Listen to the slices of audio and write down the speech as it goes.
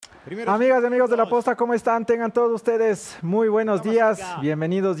Amigas y amigos de La Posta, ¿cómo están? Tengan todos ustedes muy buenos días.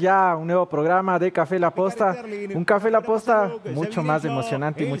 Bienvenidos ya a un nuevo programa de Café La Posta. Un Café La Posta mucho más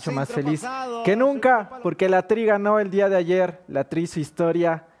emocionante y mucho más feliz que nunca, porque la Tri ganó el día de ayer. La Tri su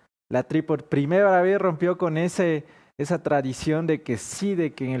historia. La Tri por primera vez rompió con esa tradición de que sí,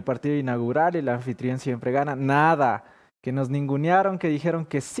 de que en el partido inaugural el anfitrión siempre gana. Nada. Que nos ningunearon, que dijeron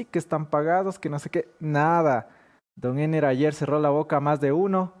que sí, que están pagados, que no sé qué. Nada. Don Ener ayer cerró la boca a más de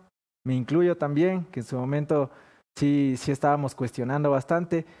uno. Me incluyo también, que en su momento sí estábamos cuestionando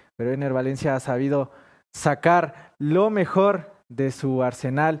bastante, pero Ener Valencia ha sabido sacar lo mejor de su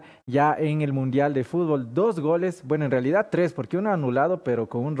arsenal ya en el Mundial de Fútbol. 2 goles, bueno, en realidad 3, porque uno anulado, pero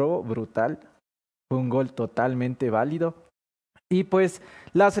con un robo brutal. Fue un gol totalmente válido. Y pues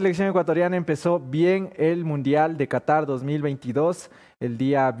la selección ecuatoriana empezó bien el Mundial de Qatar 2022. El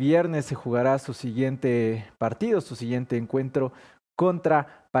día viernes se jugará su siguiente partido, su siguiente encuentro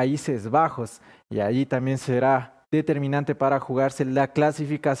contra Países Bajos. Y ahí también será determinante para jugarse la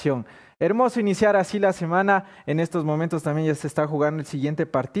clasificación. Hermoso iniciar así la semana. En estos momentos también ya se está jugando el siguiente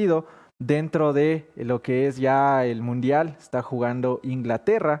partido dentro de lo que es ya el Mundial. Está jugando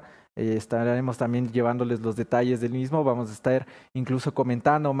Inglaterra. Estaremos también llevándoles los detalles del mismo. Vamos a estar incluso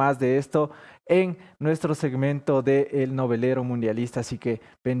comentando más de esto en nuestro segmento de El Novelero Mundialista, así que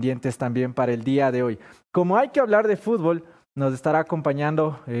pendientes también para el día de hoy. Como hay que hablar de fútbol, nos estará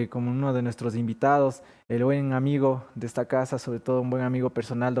acompañando como uno de nuestros invitados, el buen amigo de esta casa, sobre todo un buen amigo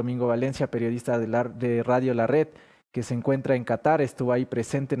personal, Domingo Valencia, periodista de Radio La Red, que se encuentra en Qatar. Estuvo ahí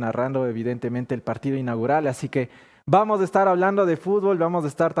presente narrando evidentemente el partido inaugural, así que vamos a estar hablando de fútbol, vamos a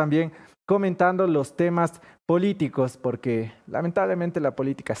estar también comentando los temas políticos, porque lamentablemente la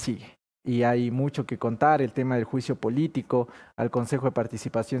política sigue y hay mucho que contar. El tema del juicio político al Consejo de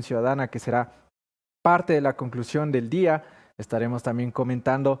Participación Ciudadana, que será parte de la conclusión del día. Estaremos también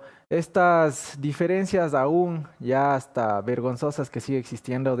comentando estas diferencias aún ya hasta vergonzosas que sigue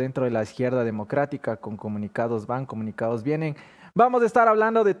existiendo dentro de la izquierda democrática, con comunicados van, comunicados vienen. Vamos a estar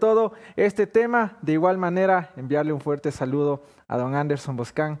hablando de todo este tema. De igual manera, enviarle un fuerte saludo a don Anderson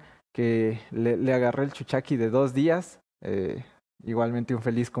Boscán, que le agarré el chuchaqui de 2 días. Igualmente un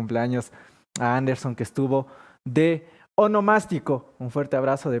feliz cumpleaños a Anderson, que estuvo de onomástico. Un fuerte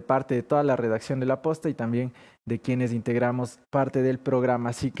abrazo de parte de toda la redacción de La Posta y también de quienes integramos parte del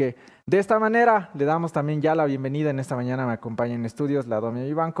programa. Así que de esta manera le damos también ya la bienvenida. En esta mañana me acompaña en estudios la Domi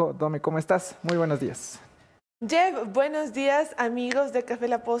Vivanco. Domi, ¿cómo estás? Muy buenos días. Jeff, buenos días amigos de Café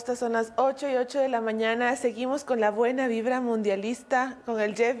La Posta, son las 8:08 de la mañana, seguimos con la buena vibra mundialista con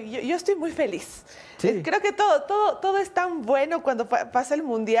el Jeff. Yo estoy muy feliz. Sí. Creo que todo es tan bueno cuando pasa el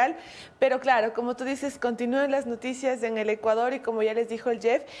Mundial, pero claro, como tú dices, continúan las noticias en el Ecuador y como ya les dijo el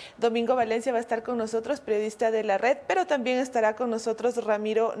Jeff, Domingo Valencia va a estar con nosotros, periodista de La Red, pero también estará con nosotros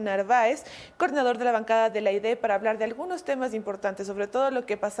Ramiro Narváez, coordinador de la bancada de la ID, para hablar de algunos temas importantes, sobre todo lo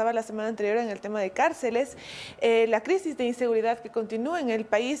que pasaba la semana anterior en el tema de cárceles, la crisis de inseguridad que continúa en el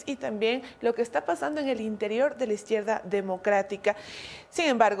país y también lo que está pasando en el interior de la izquierda democrática. Sin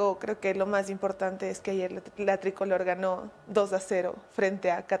embargo, creo que lo más importante es que ayer la tricolor ganó 2-0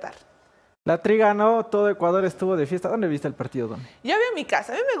 frente a Qatar. La Tri ganó, todo Ecuador estuvo de fiesta. ¿Dónde viste el partido, Don? Yo vi en mi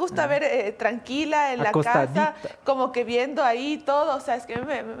casa. A mí me gusta ver tranquila en la casa, como que viendo ahí todo. O sea, es que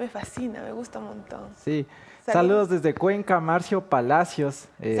me fascina, me gusta un montón. Sí. Saludos desde Cuenca, Marcio Palacios,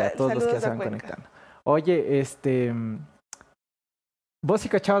 a todos los que se van conectando. Oye, ¿vos sí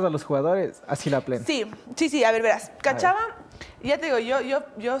cachabas a los jugadores así la plena? Sí, a ver, verás, cachaba, ya te digo,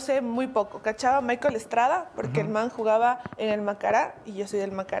 yo sé muy poco, cachaba a Michael Estrada, porque el man jugaba en el Macará, y yo soy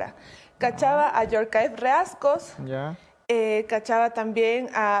del Macará, cachaba a Yorkaev Reascos, cachaba también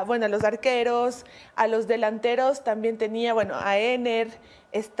a los arqueros, a los delanteros, también tenía, a Ener,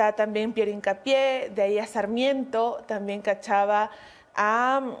 está también Pierre Hincapié, de ahí a Sarmiento, también cachaba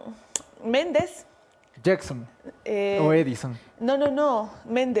a Méndez, Jackson o Edison. No,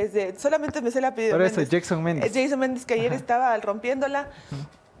 Méndez, solamente me sé el apellido. Por eso, Jackson Méndez. Jason Méndez, que ayer estaba rompiéndola.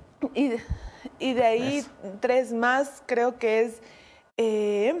 Y de ahí 3 más, creo que es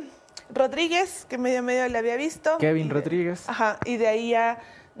Rodríguez, que medio le había visto. Kevin Rodríguez. Ajá, y de ahí ya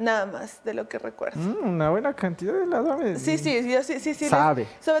nada más de lo que recuerdo. Una buena cantidad de ladrones. Sí, yo sí. Sabe.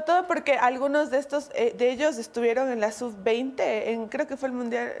 Sobre todo porque algunos de ellos estuvieron en la sub-20, creo que fue el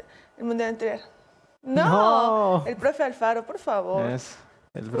mundial anterior. No, el profe Alfaro, por favor.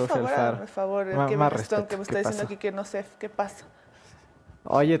 El profe Alfaro. Por favor, más respeto, que me está diciendo aquí que no sé qué pasa.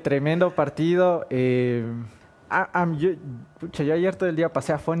 Oye, tremendo partido. Yo ayer todo el día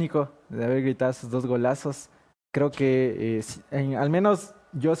pasé afónico de haber gritado esos 2 golazos. Creo que al menos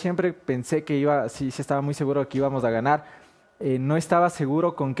yo siempre pensé que sí estaba muy seguro que íbamos a ganar. no estaba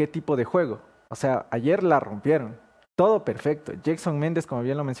seguro con qué tipo de juego. O sea, ayer la rompieron. Todo perfecto. Jackson Méndez, como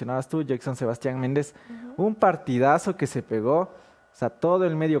bien lo mencionabas tú, Jackson Sebastián Méndez, un partidazo que se pegó. O sea, todo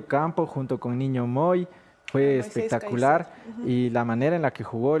el medio campo junto con Niño Moy fue espectacular. Y la manera en la que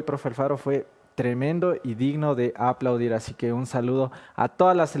jugó el profe Alfaro fue tremendo y digno de aplaudir. Así que un saludo a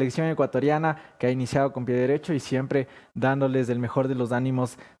toda la selección ecuatoriana que ha iniciado con pie derecho y siempre dándoles el mejor de los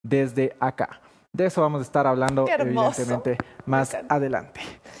ánimos desde acá. De eso vamos a estar hablando evidentemente más adelante.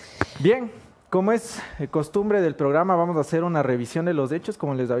 Bien, como es costumbre del programa, vamos a hacer una revisión de los hechos,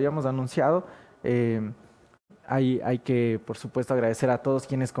 como les habíamos anunciado. Hay que, por supuesto, agradecer a todos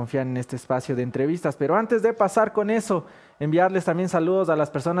quienes confían en este espacio de entrevistas. Pero antes de pasar con eso, enviarles también saludos a las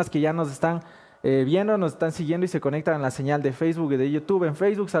personas que ya nos están viendo, nos están siguiendo y se conectan en la señal de Facebook y de YouTube. En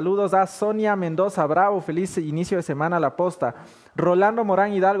Facebook, saludos a Sonia Mendoza Bravo, feliz inicio de semana a La Posta. Rolando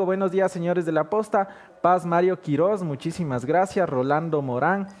Morán Hidalgo, buenos días señores de La Posta. Paz Mario Quiroz, muchísimas gracias. Rolando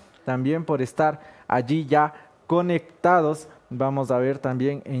Morán, también por estar allí ya conectados. Vamos a ver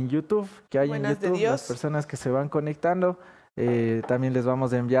también en YouTube, que hay en YouTube, las personas que se van conectando. También les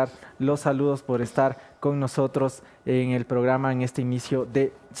vamos a enviar los saludos por estar con nosotros en el programa en este inicio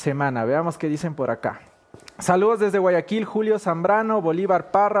de semana. Veamos qué dicen por acá. Saludos desde Guayaquil, Julio Zambrano,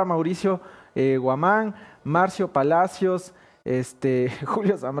 Bolívar Parra, Mauricio Guamán, Marcio Palacios,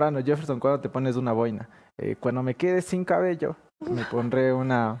 Julio Zambrano, Jefferson, ¿cuándo te pones una boina? Cuando me quede sin cabello, me pondré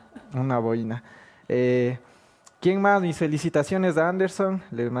una boina. ¿Quién más? Mis felicitaciones a Anderson,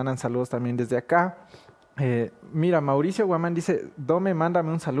 les mandan saludos también desde acá. Mira, Mauricio Guamán dice, Dome,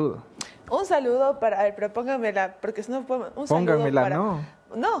 mándame un saludo. Un saludo para, a ver, pero póngamela, porque si no, un póngamela, para, no.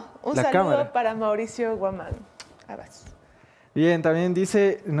 No, un la saludo cámara. Para Mauricio Guamán. Bien, también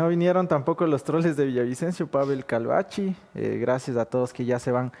dice, no vinieron tampoco los troles de Villavicencio, Pavel Calvachi. Gracias a todos que ya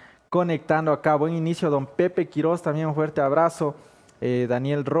se van conectando acá. Buen inicio, don Pepe Quiroz, también un fuerte abrazo.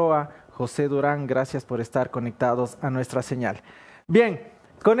 Daniel Roa, José Durán, gracias por estar conectados a nuestra señal. Bien,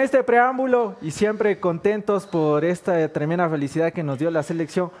 con este preámbulo y siempre contentos por esta tremenda felicidad que nos dio la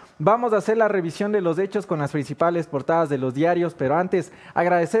selección, vamos a hacer la revisión de los hechos con las principales portadas de los diarios, pero antes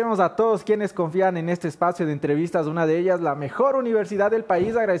agradecemos a todos quienes confían en este espacio de entrevistas, una de ellas la mejor universidad del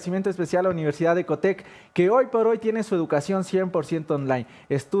país, agradecimiento especial a la Universidad de Ecotec, que hoy por hoy tiene su educación 100% online,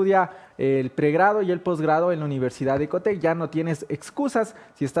 estudia el pregrado y el posgrado en la Universidad de Ecotec, ya no tienes excusas,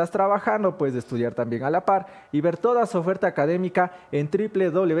 si estás trabajando puedes estudiar también a la par y ver toda su oferta académica en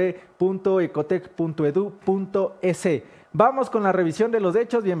www.ecotec.edu.es. Vamos con la revisión de los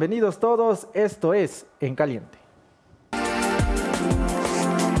hechos, bienvenidos todos, esto es En Caliente.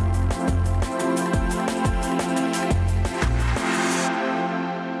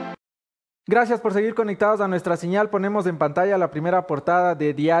 Gracias por seguir conectados a nuestra señal. Ponemos en pantalla la primera portada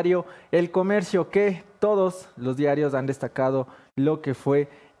de diario El Comercio, que todos los diarios han destacado lo que fue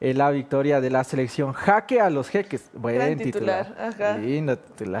la victoria de la selección. Jaque a los jeques. Buen titular. Ajá. Lindo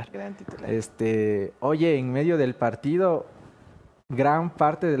titular. Gran titular. Oye, en medio del partido, gran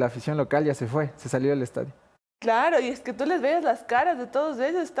parte de la afición local ya se fue, se salió del estadio. Claro, y es que tú les veías las caras de todos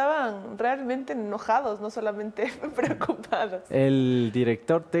ellos, estaban realmente enojados, no solamente preocupados. El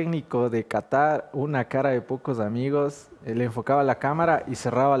director técnico de Qatar, una cara de pocos amigos, le enfocaba la cámara y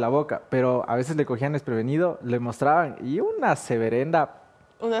cerraba la boca, pero a veces le cogían desprevenido, le mostraban y una severenda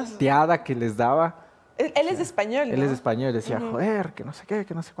teada que les daba. Él es español, ¿no? Él es español, decía, joder, que no sé qué,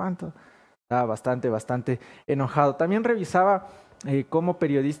 que no sé cuánto. Estaba bastante enojado. También revisaba cómo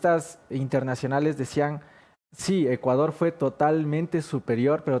periodistas internacionales decían, sí, Ecuador fue totalmente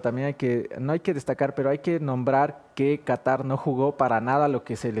superior, pero también no hay que destacar, pero hay que nombrar que Qatar no jugó para nada lo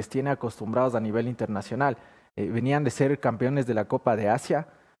que se les tiene acostumbrados a nivel internacional. Venían de ser campeones de la Copa de Asia,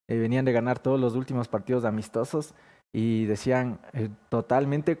 venían de ganar todos los últimos partidos amistosos y decían,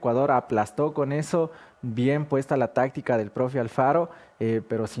 totalmente Ecuador aplastó con eso, bien puesta la táctica del profe Alfaro,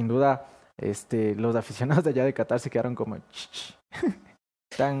 pero sin duda los aficionados de allá de Qatar se quedaron como...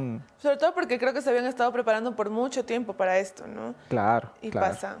 Sobre todo porque creo que se habían estado preparando por mucho tiempo para esto, ¿no? Claro. Claro.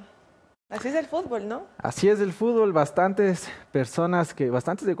 Pasa. Así es el fútbol, ¿no? Así es el fútbol. Bastantes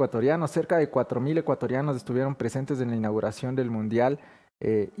ecuatorianos, cerca de 4,000 ecuatorianos estuvieron presentes en la inauguración del Mundial.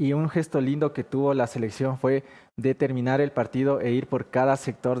 Y un gesto lindo que tuvo la selección fue de terminar el partido e ir por cada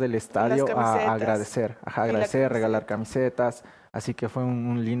sector del estadio a agradecer. Agradecer, regalar camisetas. Así que fue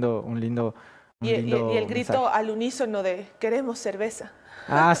un lindo y el grito mensaje al unísono de queremos cerveza.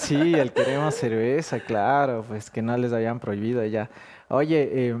 Ah, sí, el queremos cerveza, claro, pues que no les habían prohibido ya.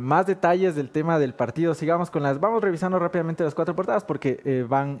 Oye, más detalles del tema del partido, vamos revisando rápidamente las 4 portadas porque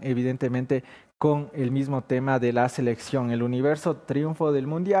van evidentemente con el mismo tema de la selección. El Universo, triunfo del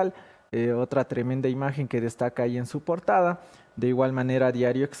Mundial, otra tremenda imagen que destaca ahí en su portada. De igual manera,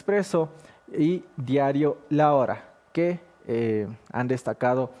 Diario Expreso y Diario La Hora, que han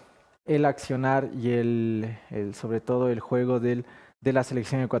destacado el accionar y sobre todo el juego de la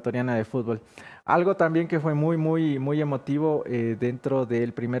selección ecuatoriana de fútbol. Algo también que fue muy emotivo dentro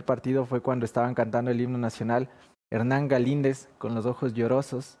del primer partido fue cuando estaban cantando el himno nacional, Hernán Galíndez con los ojos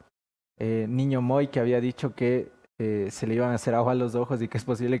llorosos, Niño Moy, que había dicho que se le iban a hacer agua a los ojos y que es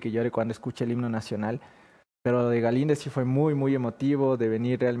posible que llore cuando escuche el himno nacional. Pero de Galíndez sí fue muy emotivo, de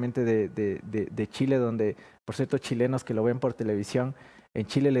venir realmente de Chile, donde, por cierto, chilenos que lo ven por televisión, en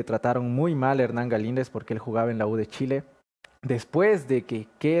Chile le trataron muy mal a Hernán Galíndez porque él jugaba en la U de Chile. Después de que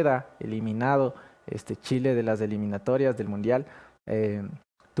queda eliminado Chile de las eliminatorias del Mundial,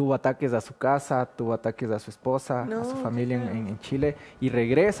 tuvo ataques a su casa, tuvo ataques a su esposa, a su familia en Chile, y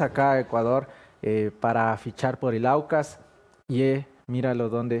regresa acá a Ecuador para fichar por el Aucas, y míralo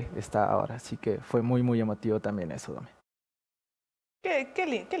dónde está ahora. Así que fue muy emotivo también eso, Dome.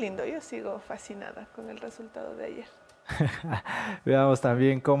 Qué lindo, yo sigo fascinada con el resultado de ayer. Veamos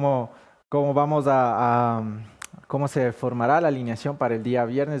también cómo cómo se formará la alineación para el día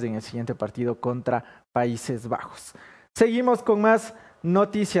viernes en el siguiente partido contra Países Bajos. Seguimos con más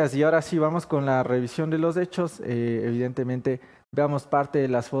noticias y ahora sí vamos con la revisión de los hechos. Evidentemente veamos parte de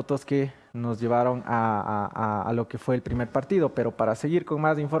las fotos que nos llevaron a lo que fue el primer partido, pero para seguir con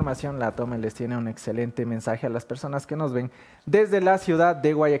más información, la Tome les tiene un excelente mensaje a las personas que nos ven desde la ciudad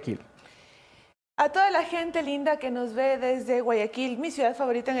de Guayaquil. A toda la gente linda que nos ve desde Guayaquil, mi ciudad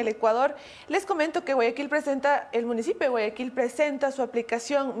favorita en el Ecuador, les comento que el municipio de Guayaquil presenta su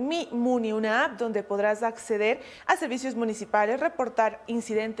aplicación Mi Muni, una app donde podrás acceder a servicios municipales, reportar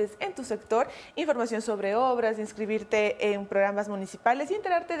incidentes en tu sector, información sobre obras, inscribirte en programas municipales y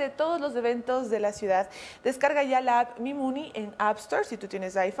enterarte de todos los eventos de la ciudad. Descarga ya la app Mi Muni en App Store si tú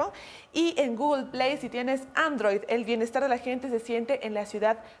tienes iPhone y en Google Play si tienes Android. El bienestar de la gente se siente en la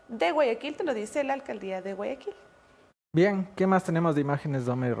ciudad de Guayaquil, te lo dice la alcaldía de Guayaquil. Bien, ¿qué más tenemos de imágenes,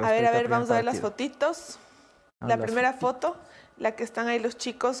 Dome? A ver, vamos a ver las fotitos. La primera foto, la que están ahí los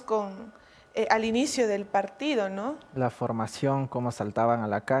chicos al inicio del partido, ¿no? La formación, cómo saltaban a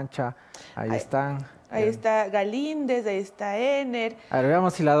la cancha, ahí están. Ahí está Galíndez, ahí está Ener. A ver,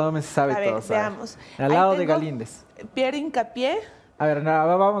 veamos si la Dome se sabe todo. A ver, veamos. Al lado de Galíndez. Pierre Hincapié. A ver,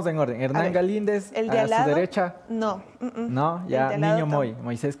 vamos en orden. Hernán Galíndez, el de a su derecha. No. No, ya. Niño Moy,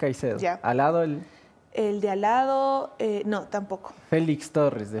 Moisés Caicedo. Ya. Al lado el de al lado, no, tampoco. Félix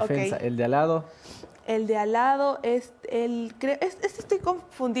Torres, defensa. Okay. El de al lado. El de al lado es estoy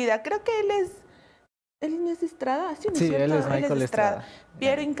confundida. Creo que él no es Estrada. Sí, él es Michael Estrada.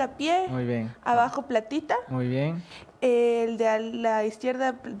 Piero Hincapié. Muy bien. Abajo Platita. Muy bien. El de a la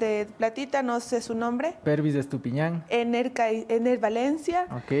izquierda de Platita, no sé su nombre. Pervis Estupiñán. Ener Valencia.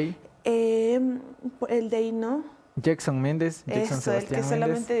 Ok. El de ahí, ¿no? Jackson Méndez, Jackson Eso, Sebastián el que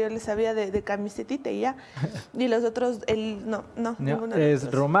solamente yo le sabía de camisetita y ya. Y los otros, no, ninguno de es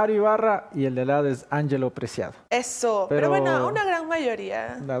Romario Ibarra y el de al lado es Ángelo Preciado. Eso, pero bueno, una gran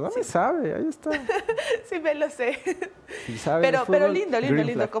mayoría. La Dome sabe, ahí está. Sí, me lo sé. Sí sabe pero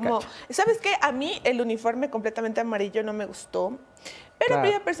lindo. Como, ¿sabes qué? A mí el uniforme completamente amarillo no me gustó, pero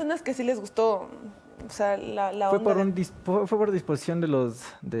había personas que sí les gustó. O sea, fue por disposición de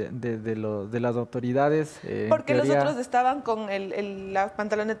las autoridades. Porque los otros estaban con la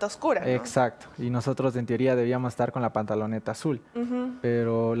pantaloneta oscura, ¿no? Exacto, y nosotros en teoría debíamos estar con la pantaloneta azul,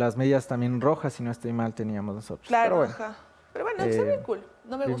 pero las medias también rojas, si no estoy mal, teníamos nosotros. Claro, pero bueno, está bien cool.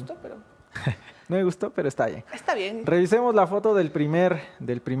 No me gustó, pero... No me gustó, pero está bien. Está bien. Revisemos la foto del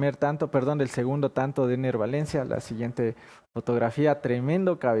segundo tanto de Ener Valencia. La siguiente fotografía,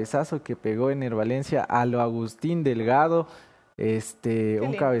 tremendo cabezazo que pegó Ener Valencia a lo Agustín Delgado.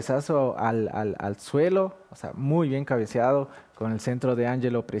 Un cabezazo al suelo, o sea, muy bien cabeceado, con el centro de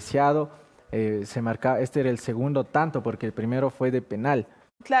Ángelo Preciado. Este era el segundo tanto, porque el primero fue de penal.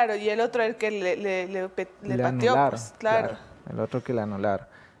 Claro, y el otro el que le pateó, anularon, pues, claro. El otro que le anularon.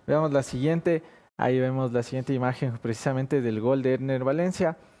 Veamos la siguiente. Ahí vemos la siguiente imagen precisamente del gol de Ener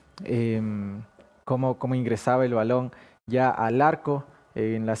Valencia, cómo ingresaba el balón ya al arco.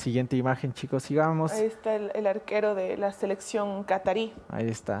 En la siguiente imagen, chicos, sigamos. Ahí está el arquero de la selección catarí. Ahí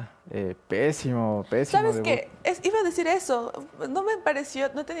está. Pésimo. ¿Sabes qué? Iba a decir eso. No me pareció,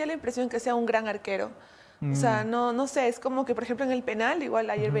 no tenía la impresión que sea un gran arquero. O sea, no sé, es como que, por ejemplo, en el penal,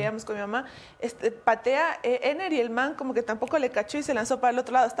 igual ayer veíamos con mi mamá, patea Ener y el man como que tampoco le cachó y se lanzó para el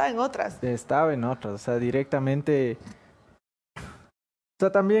otro lado, estaba en otras. O sea, directamente... O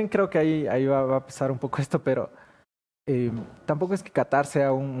sea, también creo que ahí va a pesar un poco esto, pero tampoco es que Qatar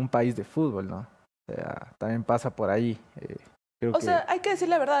sea un país de fútbol, ¿no? O sea, también pasa por ahí. Creo o sea, hay que decir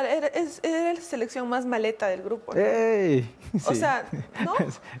la verdad, era la selección más maleta del grupo, ¿no? ¡Ey! O Sí. sea, ¿no?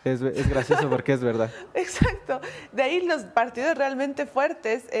 Es gracioso porque es verdad. Exacto. De ahí los partidos realmente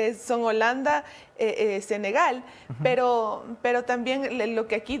fuertes son Holanda, Senegal, pero también lo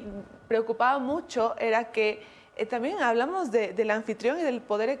que aquí preocupaba mucho era que también hablamos del anfitrión y del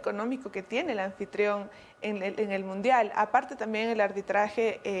poder económico que tiene el anfitrión en el Mundial. Aparte también el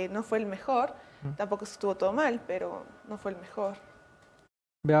arbitraje no fue el mejor, tampoco estuvo todo mal, pero no fue el mejor.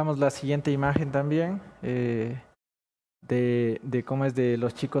 Veamos la siguiente imagen también. De cómo es de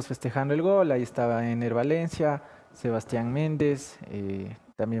los chicos festejando el gol. Ahí estaba Ener Valencia, Sebastián Méndez,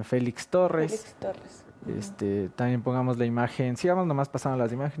 también Félix Torres. Félix Torres. También pongamos la imagen, sigamos nomás pasando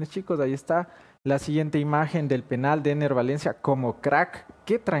las imágenes, chicos. Ahí está la siguiente imagen del penal de Ener Valencia como crack.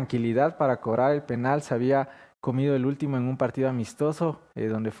 Qué tranquilidad para cobrar el penal. Se había comido el último en un partido amistoso,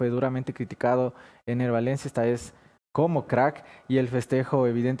 donde fue duramente criticado Ener Valencia. Esta vez como crack, y el festejo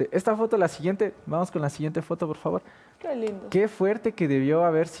evidente. Esta foto, la siguiente, vamos con la siguiente foto, por favor. Qué lindo. Qué fuerte que debió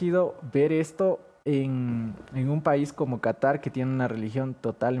haber sido ver esto en un país como Qatar, que tiene una religión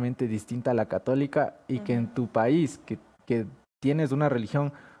totalmente distinta a la católica, y que en tu país, que tienes una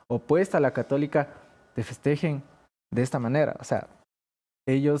religión opuesta a la católica, te festejen de esta manera. O sea,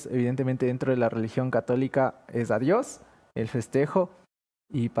 ellos evidentemente dentro de la religión católica es a Dios el festejo,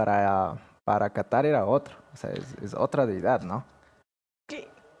 y para Qatar era otro. O sea, es otra deidad, ¿no?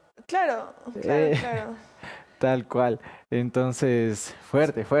 Claro. Tal cual. Entonces,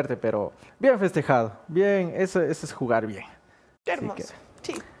 fuerte, pero bien festejado. Bien, eso es jugar bien. Qué hermoso.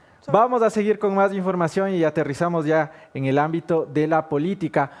 Sí. Vamos a seguir con más información y aterrizamos ya en el ámbito de la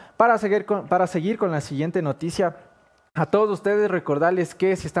política. Para seguir con la siguiente noticia, a todos ustedes recordarles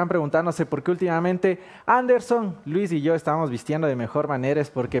que si están preguntándose por qué últimamente Anderson, Luis y yo estamos vistiendo de mejor manera, es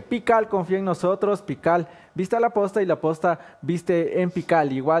porque Pical confía en nosotros. Pical viste a la posta y la posta viste en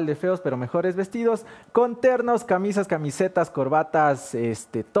Pical, igual de feos pero mejores vestidos, con ternos, camisas, camisetas, corbatas,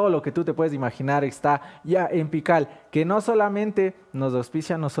 todo lo que tú te puedes imaginar está ya en Pical, que no solamente nos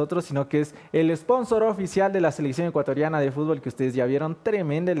auspicia a nosotros, sino que es el sponsor oficial de la selección ecuatoriana de fútbol, que ustedes ya vieron.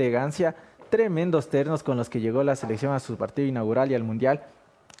 Tremenda elegancia, tremendos ternos con los que llegó la selección a su partido inaugural y al Mundial.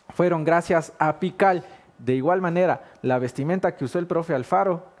 Fueron gracias a Pical. De igual manera, la vestimenta que usó el profe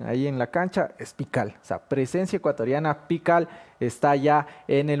Alfaro ahí en la cancha es Pical. O sea, presencia ecuatoriana. Pical está ya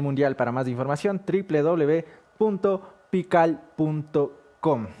en el Mundial. Para más información,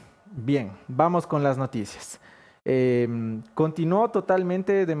 www.pical.com. Bien, vamos con las noticias. Continuó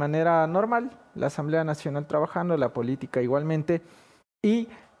totalmente de manera normal la Asamblea Nacional trabajando, la política igualmente, y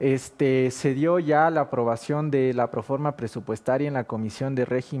se dio ya la aprobación de la proforma presupuestaria en la Comisión de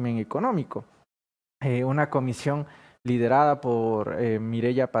Régimen Económico. Una comisión liderada por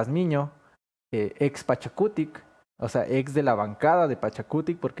Mireya Pazmiño, ex Pachacutic, o sea, ex de la bancada de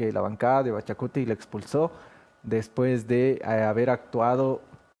Pachacutic, porque la bancada de Pachacutic la expulsó después de haber actuado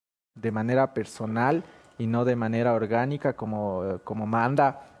de manera personal y no de manera orgánica como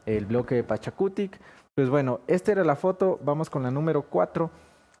manda el bloque de Pachacutic. Pues bueno, esta era la foto. Vamos con la número 4,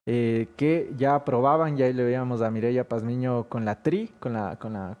 que ya aprobaban. Ya le veíamos a Mireya Pazmiño con la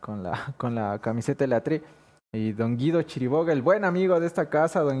con la camiseta de la tri, y don Guido Chiriboga, el buen amigo de esta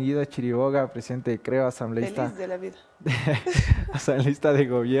casa, don Guido Chiriboga, presidente, creo, asambleísta. Feliz de la vida. Asambleísta de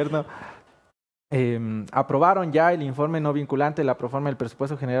gobierno. Aprobaron ya el informe no vinculante de la proforma del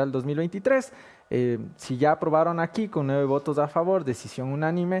presupuesto general 2023. Si ya aprobaron aquí con 9 votos a favor, decisión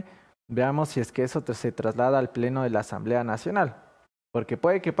unánime, veamos si es que eso se traslada al Pleno de la Asamblea Nacional, porque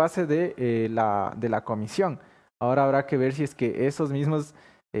puede que pase de la comisión. Ahora habrá que ver si es que esos mismos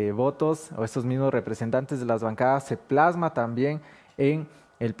votos o esos mismos representantes de las bancadas se plasma también en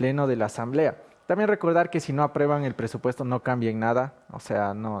el Pleno de la Asamblea. También recordar que si no aprueban el presupuesto no cambia en nada. O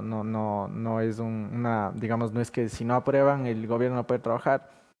sea, no es digamos, no es que si no aprueban el gobierno no puede trabajar.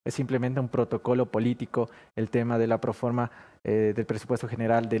 Es simplemente un protocolo político el tema de la proforma del presupuesto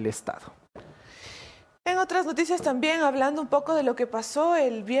general del Estado. En otras noticias también, hablando un poco de lo que pasó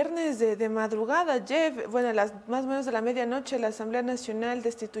el viernes de madrugada, Jeff, bueno, más o menos de la medianoche, la Asamblea Nacional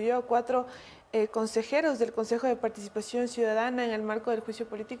destituyó a 4 consejeros del Consejo de Participación Ciudadana en el marco del juicio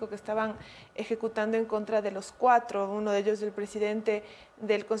político que estaban ejecutando en contra de los 4, uno de ellos el presidente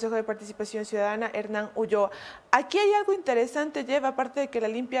del Consejo de Participación Ciudadana, Hernán Ulloa. Aquí hay algo interesante, Jeff, aparte de que la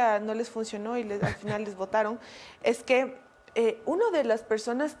limpia no les funcionó y al final les votaron, es que una de las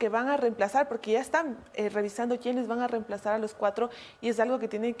personas que van a reemplazar, porque ya están revisando quiénes van a reemplazar a los 4, y es algo que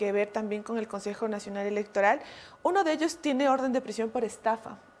tiene que ver también con el Consejo Nacional Electoral, uno de ellos tiene orden de prisión por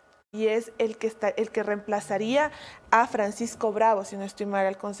estafa. y es el que reemplazaría a Francisco Bravo, si no estoy mal,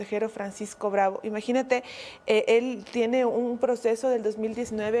 al consejero Francisco Bravo. Imagínate, él tiene un proceso del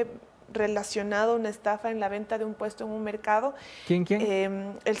 2019 relacionado a una estafa en la venta de un puesto en un mercado. ¿Quién?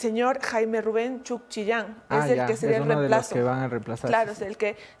 El señor Jaime Rubén Chukchillán Ah, es el que sería es el uno reemplazo. de los que van a reemplazar. Claro, es el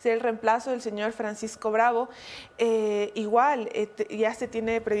que sería el reemplazo del señor Francisco Bravo. Igual, ya se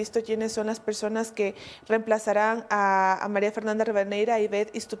tiene previsto quiénes son las personas que reemplazarán a María Fernanda Rivadeneira y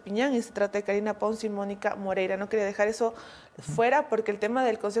Ivette Estupiñán, y se trata de Karina Ponce y Mónica Moreira. No quería dejar eso fuera porque el tema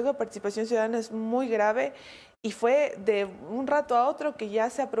del Consejo de Participación Ciudadana es muy grave. Y fue de un rato a otro que ya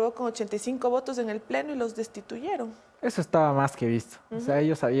se aprobó con 85 votos en el Pleno y los destituyeron. Eso estaba más que visto. O sea,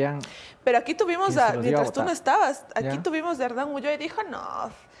 ellos sabían. Pero aquí tuvimos, mientras tú no estabas, aquí ¿Ya? tuvimos a Hernán Ulloa y dijo, no,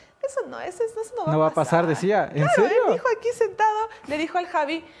 eso no no va a pasar, decía. ¿En claro, serio? Él dijo aquí sentado, le dijo al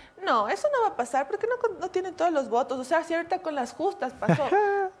Javi, no, eso no va a pasar porque no tiene todos los votos. O sea, si ahorita con las justas pasó.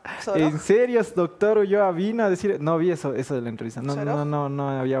 ¿En serio, doctor Ulloa vino a decir? No vi eso de la entrevista.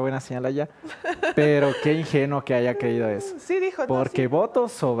 No había buena señal allá. Pero qué ingenuo que haya creído eso. Sí, dijo. Porque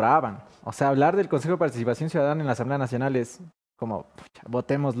votos sobraban. O sea, hablar del Consejo de Participación Ciudadana en la Asamblea Nacional es como, pucha,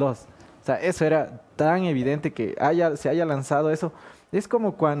 votémoslos. O sea, eso era tan evidente que se haya lanzado eso. Es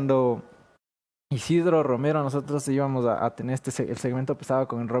como cuando Isidro Romero, nosotros íbamos a tener el segmento pesado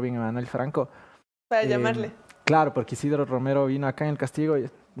con Robin Emanuel Franco. Para llamarle. Claro, porque Isidro Romero vino acá en el Castigo y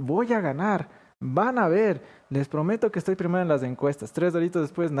voy a ganar, van a ver, les prometo que estoy primero en las encuestas. 3 horitos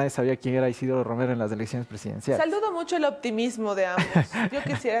después nadie sabía quién era Isidro Romero en las elecciones presidenciales. Saludo mucho el optimismo de ambos. Yo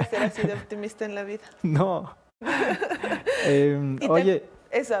quisiera ser así de optimista en la vida. No. Oye...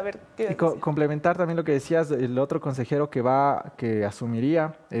 Eso, a ver, ¿qué complementar también lo que decías, el otro consejero que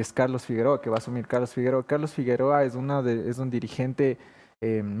asumiría es Carlos Figueroa, que va a asumir Carlos Figueroa. Carlos Figueroa es un dirigente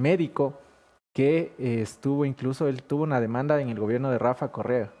médico que él tuvo una demanda en el gobierno de Rafa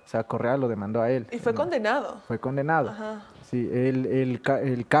Correa. O sea, Correa lo demandó a él. Y fue condenado. Fue condenado. Ajá. Sí, el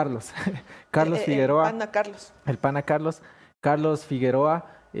Carlos. Carlos Figueroa. El pana Carlos. Carlos Figueroa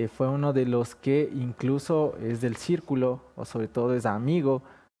fue uno de los que incluso es del círculo, o sobre todo es amigo,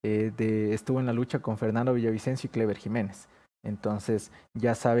 estuvo en la lucha con Fernando Villavicencio y Clever Jiménez. Entonces,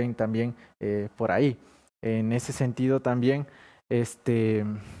 ya saben también por ahí. En ese sentido también,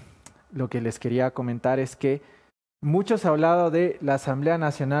 lo que les quería comentar es que muchos han hablado de la Asamblea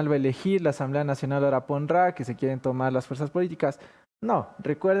Nacional va a elegir, la Asamblea Nacional ahora pondrá, que se quieren tomar las fuerzas políticas. No,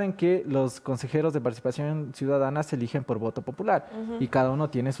 recuerden que los consejeros de participación ciudadana se eligen por voto popular y cada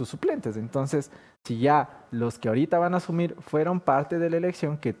uno tiene sus suplentes. Entonces, si ya los que ahorita van a asumir fueron parte de la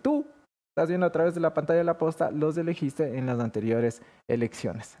elección que tú estás viendo a través de la pantalla de la posta, los elegiste en las anteriores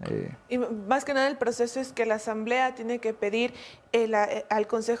elecciones. Y más que nada el proceso es que la Asamblea tiene que pedir al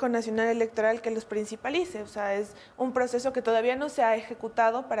Consejo Nacional Electoral que los principalice. O sea, es un proceso que todavía no se ha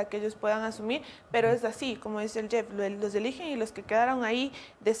ejecutado para que ellos puedan asumir, pero es así, como dice el Jeff, los eligen y los que quedaron ahí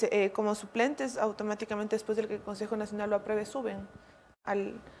como suplentes automáticamente después del que el Consejo Nacional lo apruebe suben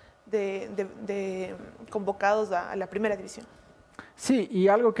convocados a la primera división. Sí, y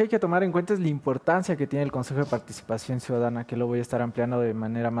algo que hay que tomar en cuenta es la importancia que tiene el Consejo de Participación Ciudadana, que lo voy a estar ampliando de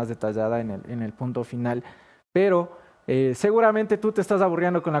manera más detallada en el punto final. Pero seguramente tú te estás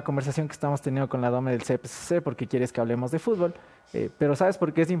aburriendo con la conversación que estamos teniendo con la Dome del CPCC porque quieres que hablemos de fútbol. Pero ¿sabes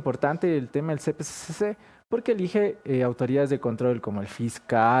por qué es importante el tema del CPCC? Porque elige autoridades de control como el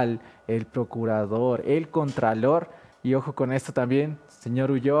fiscal, el procurador, el contralor. Y ojo con esto también,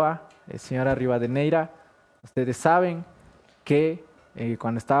 señor Ulloa, señora Rivadeneira, ustedes saben que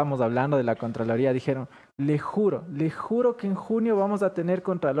cuando estábamos hablando de la Contraloría dijeron, le juro que en junio vamos a tener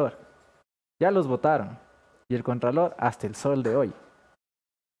Contralor. Ya los votaron. Y el Contralor hasta el sol de hoy.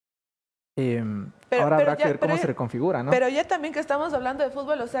 Ahora habrá que ver cómo se reconfigura, ¿no? Pero ya también que estamos hablando de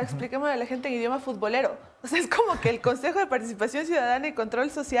fútbol, o sea, expliquémosle a la gente en idioma futbolero. O sea, es como que el Consejo de Participación Ciudadana y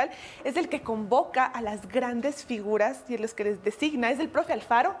Control Social es el que convoca a las grandes figuras y los que les designa. Es el profe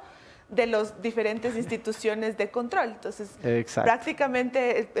Alfaro de las diferentes instituciones de control. Entonces,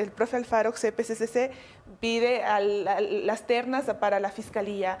 prácticamente el profe Alfaro, CPCC, pide las ternas para la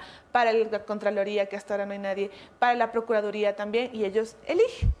Fiscalía, para la Contraloría, que hasta ahora no hay nadie, para la Procuraduría también, y ellos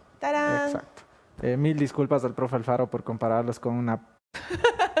eligen. ¡Tarán! Exacto. Mil disculpas al profe Alfaro por compararlos con una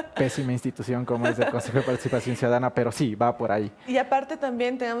pésima institución como es el Consejo de Participación Ciudadana, pero sí, va por ahí. Y aparte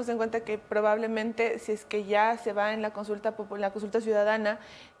también tengamos en cuenta que probablemente si es que ya se va en la consulta ciudadana,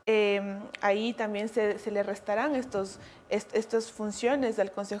 ahí también se le restarán estas funciones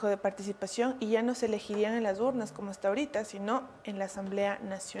del Consejo de Participación y ya no se elegirían en las urnas como hasta ahorita, sino en la Asamblea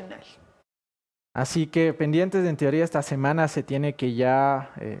Nacional. Así que pendientes, en teoría esta semana se tiene que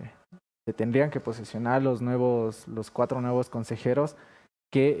ya, se tendrían que posesionar los 4 nuevos consejeros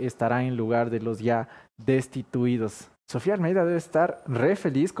que estarán en lugar de los ya destituidos. Sofía Almeida debe estar re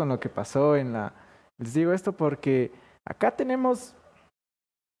feliz con lo que pasó en la... Les digo esto porque acá tenemos...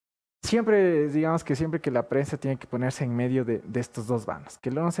 Siempre, digamos que siempre que la prensa tiene que ponerse en medio de estos dos bandos. Que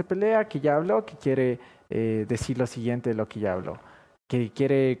el uno se pelea, que ya habló, que quiere decir lo siguiente de lo que ya habló. Que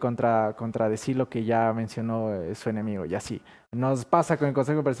quiere contradecir lo que ya mencionó su enemigo, y así. Nos pasa con el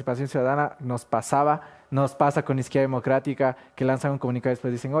Consejo de Participación Ciudadana, nos pasa con Izquierda Democrática, que lanzan un comunicado y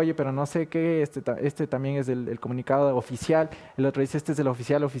después dicen, oye, pero no sé qué, este también es el comunicado oficial, el otro dice, este es el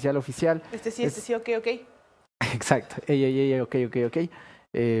oficial. Este sí, ok. Exacto, ok.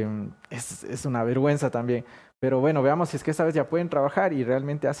 Es una vergüenza también. Pero bueno, veamos si es que esta vez ya pueden trabajar y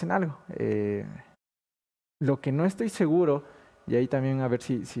realmente hacen algo. Lo que no estoy seguro, y ahí también a ver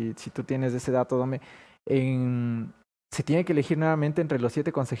si tú tienes ese dato, Dome, se tiene que elegir nuevamente entre los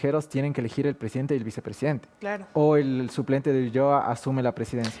 7 consejeros, tienen que elegir el presidente y el vicepresidente. Claro. O el suplente de Ulloa asume la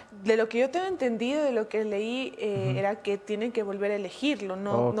presidencia. De lo que yo tengo entendido, de lo que leí, era que tienen que volver a elegirlo.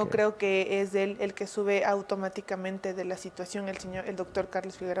 No creo que es él el que sube automáticamente de la situación, el doctor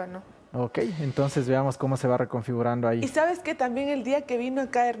Carlos Figueroa, ¿no? Ok, entonces veamos cómo se va reconfigurando ahí. Y sabes que también el día que vino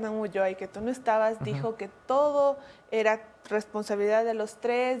acá Hernán Ulloa y que tú no estabas, dijo que todo era responsabilidad de los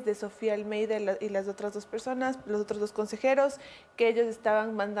 3, de Sofía Almeida y las otras 2 personas, los otros 2 consejeros, que ellos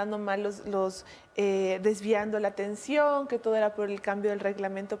estaban mandando mal desviando la atención, que todo era por el cambio del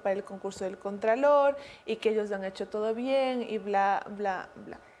reglamento para el concurso del Contralor y que ellos han hecho todo bien y bla, bla,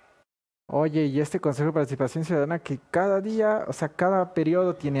 bla. Oye, y este Consejo de Participación Ciudadana que cada día, o sea, cada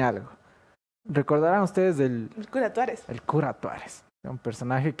periodo tiene algo. ¿Recordarán ustedes El cura Tuárez. El cura Tuárez, un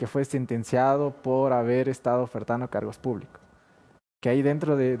personaje que fue sentenciado por haber estado ofertando cargos públicos. Que ahí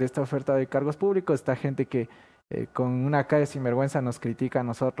dentro de esta oferta de cargos públicos está gente que con una cara de sinvergüenza nos critica a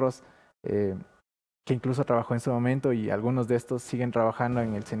nosotros, que incluso trabajó en su momento y algunos de estos siguen trabajando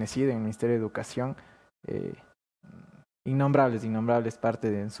en el CENESID, en el Ministerio de Educación. Innombrables parte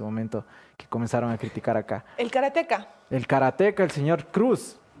en su momento que comenzaron a criticar acá. El karateca. El karateca, el señor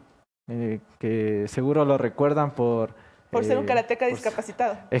Cruz. Que seguro lo recuerdan por ser un karateca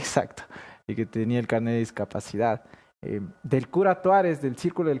discapacitado. Exacto, y que tenía el carnet de discapacidad. Del cura Tuárez, del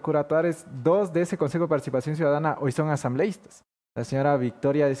círculo del cura Tuárez, 2 de ese Consejo de Participación Ciudadana hoy son asambleístas. La señora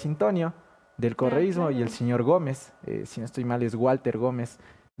Victoria de Sintonio, del correísmo, y el señor Gómez, si no estoy mal es Walter Gómez,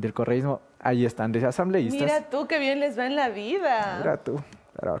 del correísmo. Ahí están de asambleístas. Mira tú, qué bien les va en la vida. Mira tú,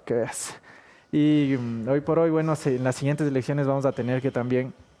 para que veas. Y hoy por hoy, bueno, en las siguientes elecciones vamos a tener que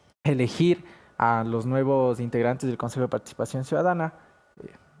también elegir a los nuevos integrantes del Consejo de Participación Ciudadana.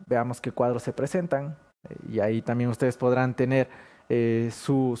 Veamos qué cuadros se presentan y ahí también ustedes podrán tener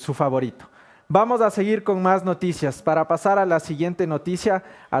su favorito. Vamos a seguir con más noticias. Para pasar a la siguiente noticia,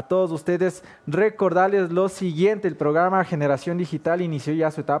 a todos ustedes recordarles lo siguiente. El programa Generación Digital inició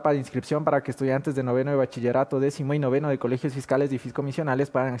ya su etapa de inscripción para que estudiantes de 9º de bachillerato, 10º y 9º de colegios fiscales y fiscomisionales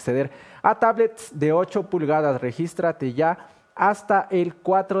puedan acceder a tablets de 8 pulgadas. Regístrate ya hasta el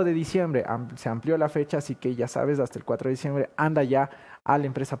 4 de diciembre. Se amplió la fecha, así que ya sabes, hasta el 4 de diciembre anda ya a la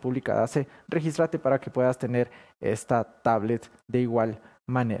empresa pública DACE. Regístrate para que puedas tener esta tablet de igual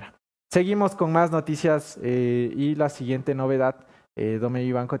manera. Seguimos con más noticias y la siguiente novedad, Dome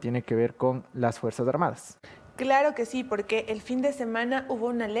y Banco, tiene que ver con las Fuerzas Armadas. Claro que sí, porque el fin de semana hubo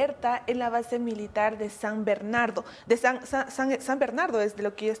una alerta en la base militar de San Bernardo. San Bernardo es, de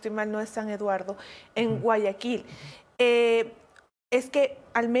lo que yo estoy mal, no es San Eduardo, en Guayaquil. Es que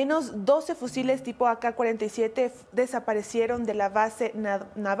al menos 12 fusiles tipo AK-47 desaparecieron de la base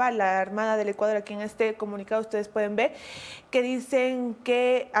naval, la Armada del Ecuador. Aquí en este comunicado ustedes pueden ver que dicen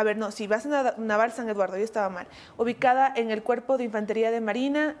que, base naval San Eduardo, yo estaba mal, ubicada en el Cuerpo de Infantería de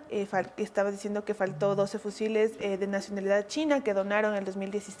Marina. Estaba diciendo que faltó 12 fusiles de nacionalidad china que donaron en el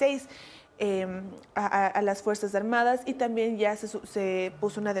 2016. A las Fuerzas Armadas, y también ya se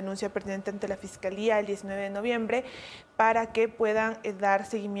puso una denuncia pertinente ante la Fiscalía el 19 de noviembre para que puedan dar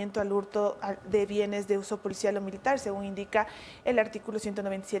seguimiento al hurto de bienes de uso policial o militar, según indica el artículo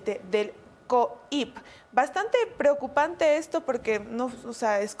 197 del COIP. Bastante preocupante esto porque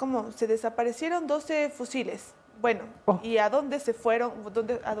es como se desaparecieron 12 fusiles. Bueno, ¿y a dónde se fueron?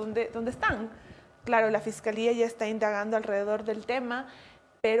 ¿Dónde están? Claro, la Fiscalía ya está indagando alrededor del tema,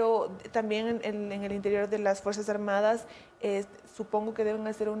 pero también en el interior de las Fuerzas Armadas supongo que deben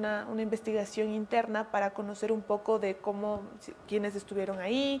hacer una investigación interna para conocer un poco de quiénes estuvieron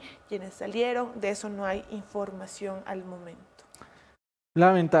ahí, quiénes salieron. De eso no hay información al momento.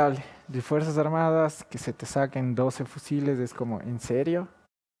 Lamentable. De Fuerzas Armadas, que se te saquen 12 fusiles, es como, ¿en serio?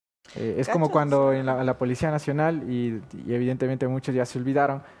 Es como cuando en la Policía Nacional, y evidentemente muchos ya se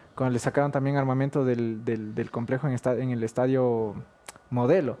olvidaron, cuando le sacaron también armamento del complejo en el estadio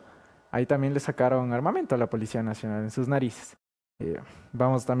modelo. Ahí también le sacaron armamento a la Policía Nacional en sus narices.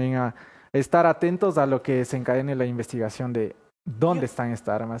 Vamos también a estar atentos a lo que desencadene la investigación de dónde están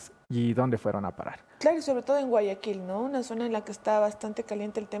estas armas y dónde fueron a parar. Claro, y sobre todo en Guayaquil, ¿no? Una zona en la que está bastante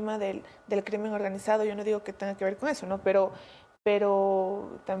caliente el tema del crimen organizado. Yo no digo que tenga que ver con eso, ¿no?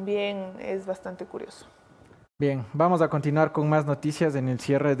 Pero también es bastante curioso. Bien, vamos a continuar con más noticias en el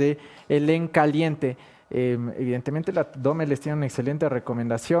cierre de El En Caliente. Evidentemente la DOME les tiene una excelente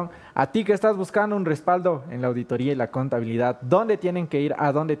recomendación. A ti que estás buscando un respaldo en la auditoría y la contabilidad, ¿dónde tienen que ir?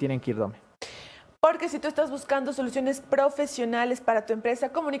 ¿A dónde tienen que ir, DOME? Porque si tú estás buscando soluciones profesionales para tu empresa,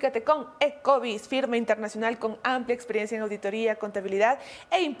 comunícate con Ecovis, firma internacional con amplia experiencia en auditoría, contabilidad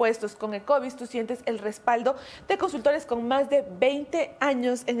e impuestos. Con Ecovis tú sientes el respaldo de consultores con más de 20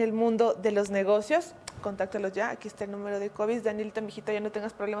 años en el mundo de los negocios. Contáctalos ya, aquí está el número de Ecovis. Danielita, mijita, ya no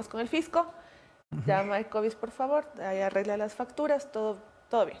tengas problemas con el fisco. Llama a Ecovis, por favor, ahí arregla las facturas, todo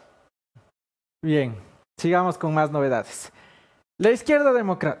bien. Bien, sigamos con más novedades. La izquierda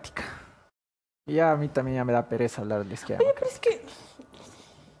democrática. Ya a mí también ya me da pereza hablar de la izquierda. Oye, pero es que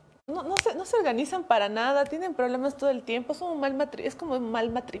no se organizan para nada, tienen problemas todo el tiempo, es como un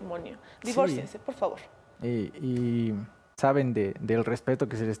mal matrimonio. Divórciense, por favor. Y saben del respeto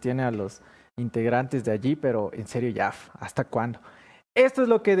que se les tiene a los integrantes de allí, pero en serio ya, ¿hasta cuándo? Esto es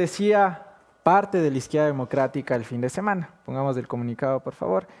lo que decía parte de la izquierda democrática el fin de semana. Pongamos el comunicado, por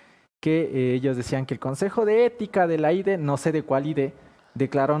favor, que ellos decían que el Consejo de Ética de la IDE, no sé de cuál IDE,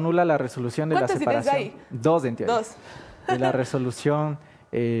 declaró nula la resolución de la separación. Hay? Dos entidades. Dos. De la resolución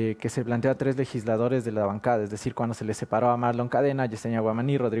que se planteó a 3 legisladores de la bancada, es decir, cuando se les separó a Marlon Cadena, Yesenia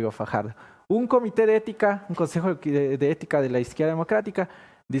Guamaní y Rodrigo Fajardo. Un comité de ética, un consejo de ética de la izquierda democrática,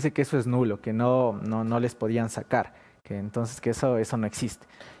 dice que eso es nulo, que no les podían sacar, que entonces que eso no existe.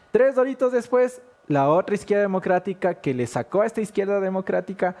 3 doritos después, la otra izquierda democrática que le sacó a esta izquierda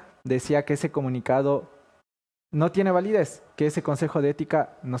democrática decía que ese comunicado no tiene validez, que ese consejo de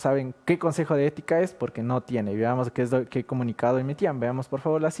ética, no saben qué consejo de ética es porque no tiene. Veamos qué comunicado emitían. Veamos por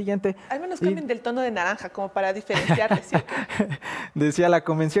favor la siguiente. Al menos cambien del tono de naranja como para diferenciarles. ¿Sí? Decía, la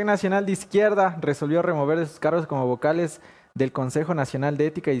Convención Nacional de Izquierda resolvió remover de sus cargos como vocales del Consejo Nacional de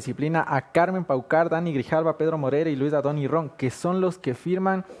Ética y Disciplina a Carmen Paucar, Dani Grijalva, Pedro Morera y Luis Adón Irrón, que son los que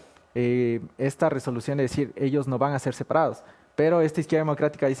firman esta resolución de decir ellos no van a ser separados. Pero esta izquierda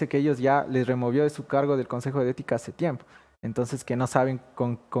democrática dice que ellos ya les removió de su cargo del Consejo de Ética hace tiempo. Entonces que no saben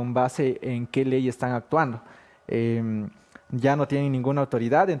con base en qué ley están actuando. Ya no tienen ninguna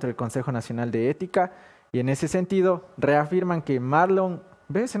autoridad dentro del Consejo Nacional de Ética y en ese sentido reafirman que Marlon,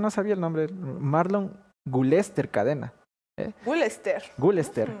 ¿ves? No sabía el nombre, Marlon Gulester Cadena.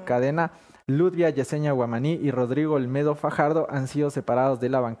 Gulester Cadena, Ludvia Yesenia Guamaní y Rodrigo Olmedo Fajardo han sido separados de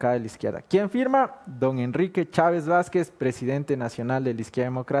la bancada de la izquierda. ¿Quién firma? Don Enrique Chávez Vázquez, presidente nacional de la izquierda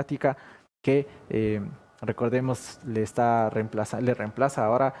democrática, que recordemos le reemplaza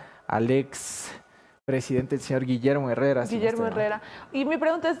ahora al ex presidente, el señor Guillermo Herrera. Guillermo Herrera. Y mi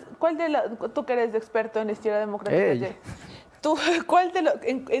pregunta es, tú que eres experto en la izquierda democrática,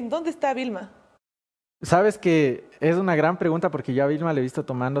 ¿en dónde está Vilma? Sabes que es una gran pregunta porque yo a Vilma le he visto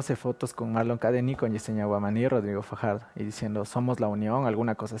tomándose fotos con Marlon Cadeni, con Yesenia Guamaní y Rodrigo Fajardo y diciendo somos la unión,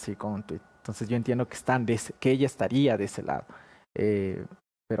 alguna cosa así con un tuit. Entonces yo entiendo que ella estaría de ese lado.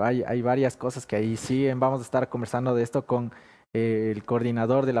 Pero hay varias cosas que ahí siguen. Vamos a estar conversando de esto con el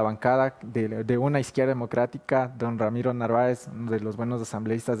coordinador de la bancada de una izquierda democrática, don Ramiro Narváez, uno de los buenos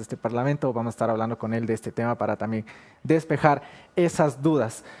asambleístas de este parlamento. Vamos a estar hablando con él de este tema para también despejar esas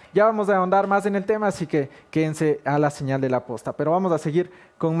dudas. Ya vamos a ahondar más en el tema, así que quédense a la señal de la posta. Pero vamos a seguir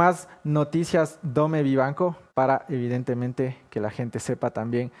con más noticias Dome Vivanco para evidentemente que la gente sepa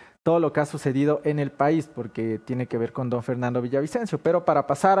también todo lo que ha sucedido en el país, porque tiene que ver con don Fernando Villavicencio. Pero para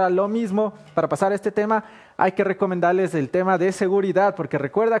pasar a lo mismo, para pasar a este tema, hay que recomendarles el tema de seguridad, porque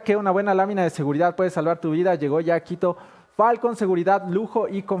recuerda que una buena lámina de seguridad puede salvar tu vida. Llegó ya a Quito Falcon Seguridad, lujo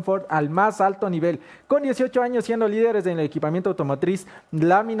y confort al más alto nivel. Con 18 años siendo líderes en el equipamiento automotriz,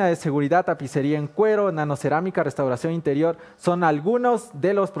 lámina de seguridad, tapicería en cuero, nanocerámica, restauración interior, son algunos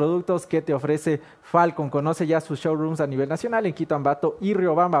de los productos que te ofrece Falcon. Conoce ya sus showrooms a nivel nacional en Quito, Ambato y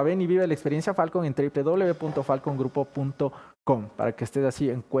Riobamba. Ven y vive la experiencia Falcon en www.falcongrupo.com para que estés así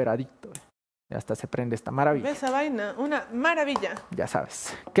encueradito. Hasta se prende esta maravilla. Esa vaina, una maravilla. Ya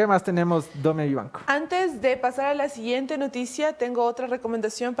sabes. ¿Qué más tenemos, Dome Vivanco? Antes de pasar a la siguiente noticia, tengo otra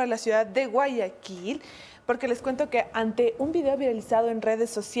recomendación para la ciudad de Guayaquil, porque les cuento que ante un video viralizado en redes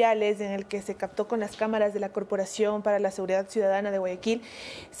sociales en el que se captó con las cámaras de la Corporación para la Seguridad Ciudadana de Guayaquil,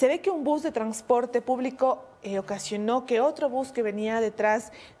 se ve que un bus de transporte público ocasionó que otro bus que venía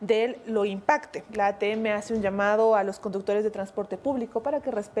detrás de él lo impacte. La ATM hace un llamado a los conductores de transporte público para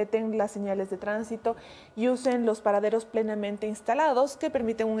que respeten las señales de tránsito y usen los paraderos plenamente instalados que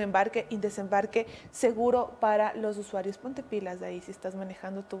permiten un embarque y desembarque seguro para los usuarios. Ponte pilas de ahí si estás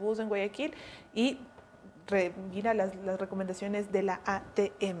manejando tu bus en Guayaquil y mira las recomendaciones de la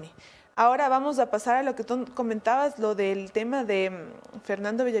ATM. Ahora vamos a pasar a lo que tú comentabas, lo del tema de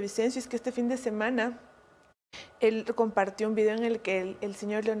Fernando Villavicencio. Es que este fin de semana él compartió un video en el que el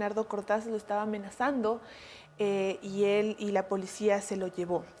señor Leonardo Cortázar lo estaba amenazando y él y la policía se lo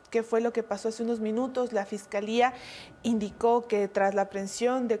llevó. ¿Qué fue lo que pasó hace unos minutos? La Fiscalía indicó que tras la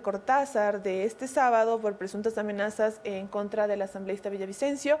aprehensión de Cortázar de este sábado por presuntas amenazas en contra del asambleísta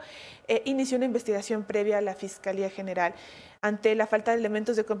Villavicencio, inició una investigación previa a la Fiscalía General. Ante la falta de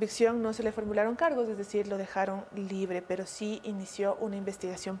elementos de convicción no se le formularon cargos, es decir, lo dejaron libre, pero sí inició una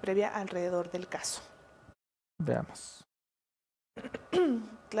investigación previa alrededor del caso. Veamos.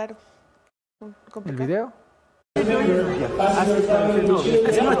 Claro. ¿El video? El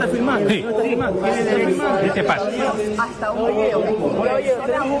señor está filmando. Sí. Este paso. Hasta un video.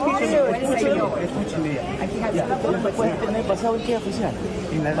 ¿Puede tener pasado el qué, oficial?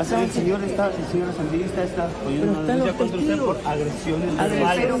 Pasado el señor asambleísta está oyendo una denuncia contra usted por agresiones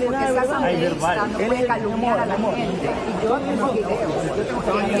verbales. Pero porque está asambleísta, no puede calumniar a la gente. Y yo tengo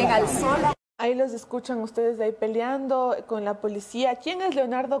videos. Llega al sol. Ahí los escuchan ustedes de ahí peleando con la policía. ¿Quién es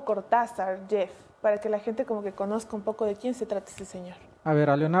Leonardo Cortázar, Jeff? Para que la gente como que conozca un poco de quién se trata este señor. A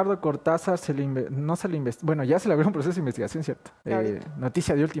ver, a Leonardo Cortázar bueno, ya se le abrió un proceso de investigación, ¿cierto?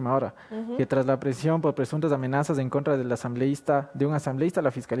 Noticia de última hora, que tras la presión por presuntas amenazas en contra del de un asambleísta,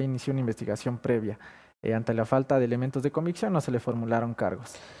 la Fiscalía inició una investigación previa. Ante la falta de elementos de convicción no se le formularon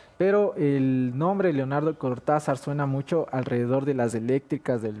cargos. Pero el nombre Leonardo Cortázar suena mucho alrededor de las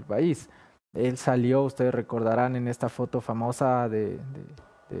eléctricas del país. Él salió, ustedes recordarán, en esta foto famosa de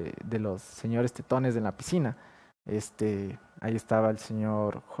los señores tetones en la piscina. Ahí estaba el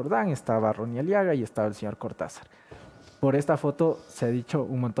señor Jordán, estaba Ronnie Aliaga y estaba el señor Cortázar. Por esta foto se ha dicho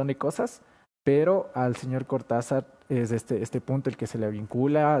un montón de cosas, pero al señor Cortázar es este punto el que se le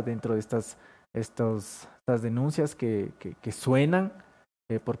vincula dentro de estas denuncias que suenan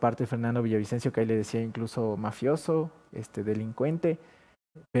por parte de Fernando Villavicencio, que ahí le decía incluso mafioso, delincuente,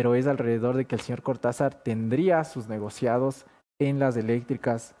 pero es alrededor de que el señor Cortázar tendría sus negociados en las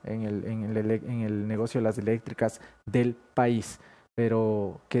eléctricas, en el negocio de las eléctricas del país.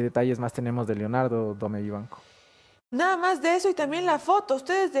 Pero, ¿qué detalles más tenemos de Leonardo, Dome Vivanco? Nada más de eso y también la foto.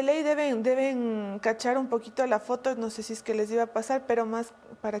 Ustedes de ley deben cachar un poquito la foto, no sé si es que les iba a pasar, pero más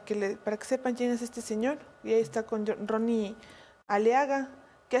para que sepan quién es este señor. Y ahí está con Ronnie Aliaga,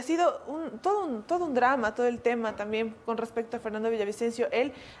 que ha sido todo un drama, todo el tema también con respecto a Fernando Villavicencio.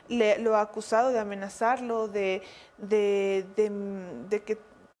 Él lo ha acusado de amenazarlo, de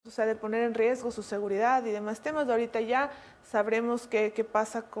poner en riesgo su seguridad y demás temas. Ahorita ya sabremos qué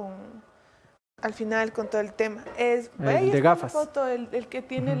pasa al final con todo el tema. El de gafas. Foto, el que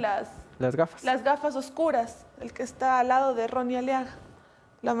tiene las gafas. Las gafas oscuras, el que está al lado de Ronnie Aliaga.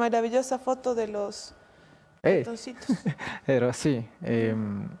 La maravillosa foto de los Pero sí,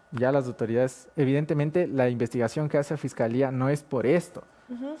 ya las autoridades, evidentemente la investigación que hace la Fiscalía no es por esto,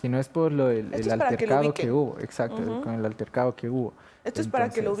 sino es por el altercado que hubo, exacto, con el altercado que hubo. Esto es para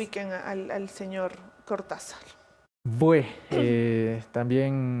que lo ubiquen al señor Cortázar. Bueno,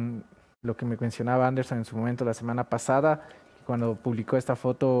 también lo que me mencionaba Anderson en su momento la semana pasada, cuando publicó esta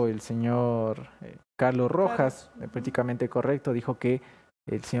foto el señor Carlos Rojas, prácticamente correcto, dijo que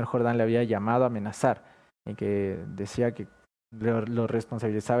el señor Jordán le había llamado a amenazar y que decía que lo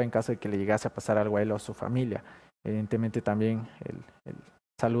responsabilizaba en caso de que le llegase a pasar algo a él o a su familia. Evidentemente también el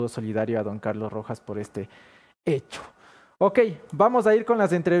saludo solidario a don Carlos Rojas por este hecho. Ok, vamos a ir con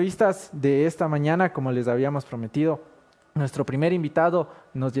las entrevistas de esta mañana, como les habíamos prometido. Nuestro primer invitado,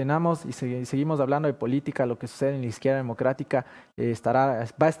 nos llenamos y seguimos hablando de política, lo que sucede en la izquierda democrática.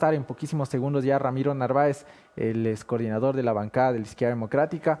 Va a estar en poquísimos segundos ya Ramiro Narváez, el ex coordinador de la bancada de la izquierda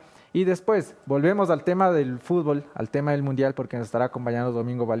democrática. Y después volvemos al tema del fútbol, al tema del mundial, porque nos estará acompañando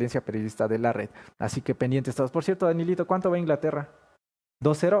Domingo Valencia, periodista de La Red. Así que pendientes todos. Por cierto, Danielito, ¿cuánto va Inglaterra?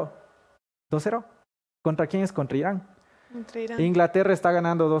 2-0. ¿2-0? ¿Contra quién es? Contra Irán. Inglaterra está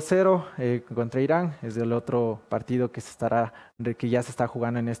ganando 2-0 contra Irán. Es el otro partido que ya se está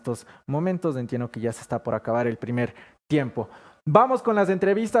jugando en estos momentos. Entiendo que ya se está por acabar el primer tiempo. Vamos con las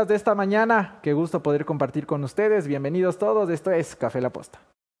entrevistas de esta mañana. Qué gusto poder compartir con ustedes. Bienvenidos todos. Esto es Café La Posta.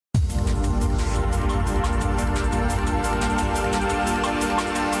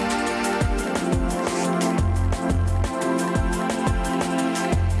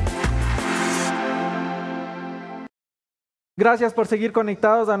 Gracias por seguir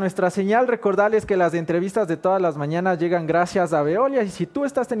conectados a nuestra señal. Recordarles que las entrevistas de todas las mañanas llegan gracias a Veolia. Y si tú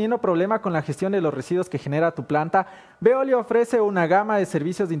estás teniendo problema con la gestión de los residuos que genera tu planta, Veolia ofrece una gama de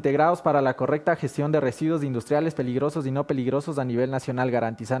servicios integrados para la correcta gestión de residuos industriales peligrosos y no peligrosos a nivel nacional,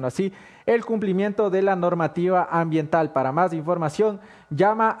 garantizando así el cumplimiento de la normativa ambiental. Para más información,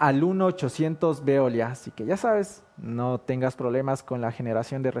 llama al 1-800 Veolia. Así que ya sabes, no tengas problemas con la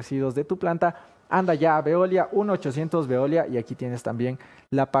generación de residuos de tu planta. Anda ya a Veolia, 1-800 Veolia, y aquí tienes también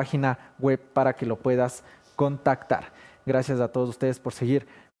la página web para que lo puedas contactar. Gracias a todos ustedes por seguir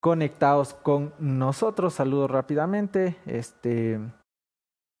conectados con nosotros. Saludos rápidamente.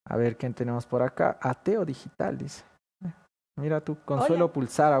 A ver quién tenemos por acá. Ateo Digital, dice. Mira tú, Consuelo Hola.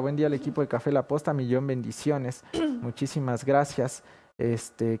 Pulsara. Buen día al equipo de Café La Posta. Millón bendiciones. Muchísimas gracias.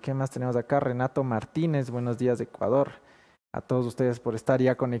 ¿Qué más tenemos acá? Renato Martínez. Buenos días de Ecuador. A todos ustedes por estar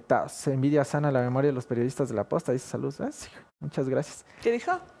ya conectados. Envidia sana la memoria de los periodistas de La Posta. Dice saludos. Sí, muchas gracias. ¿Qué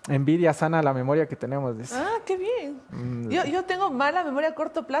dijo? Envidia sana la memoria que tenemos. Dice. Ah, qué bien. Yo tengo mala memoria a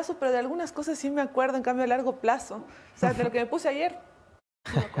corto plazo, pero de algunas cosas sí me acuerdo, en cambio a largo plazo. O sea, de lo que me puse ayer.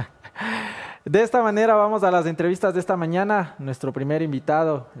 De esta manera vamos a las entrevistas de esta mañana. Nuestro primer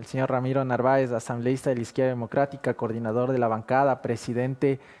invitado, el señor Ramiro Narváez, asambleísta de la Izquierda Democrática, coordinador de la bancada,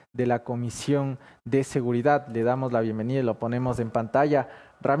 presidente de la Comisión de Seguridad. Le damos la bienvenida y lo ponemos en pantalla.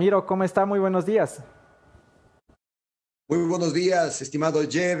 Ramiro, ¿cómo está? Muy buenos días. Muy buenos días, estimado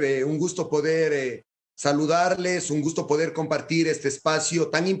Jeff. Un gusto poder saludarles, un gusto poder compartir este espacio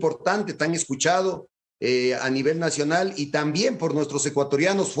tan importante, tan escuchado a nivel nacional y también por nuestros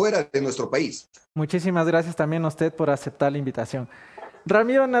ecuatorianos fuera de nuestro país. Muchísimas gracias también a usted por aceptar la invitación.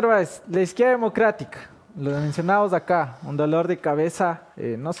 Ramiro Narváez, la Izquierda Democrática, lo mencionamos acá, un dolor de cabeza,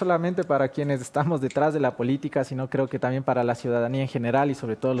 no solamente para quienes estamos detrás de la política, sino creo que también para la ciudadanía en general y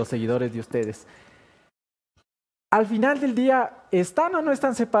sobre todo los seguidores de ustedes. Al final del día, ¿están o no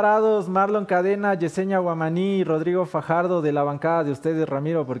están separados Marlon Cadena, Yesenia Guamaní y Rodrigo Fajardo de la bancada de ustedes,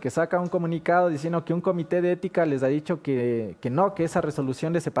 Ramiro? Porque saca un comunicado diciendo que un comité de ética les ha dicho que no, que esa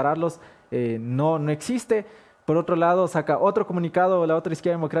resolución de separarlos no existe. Por otro lado, saca otro comunicado la otra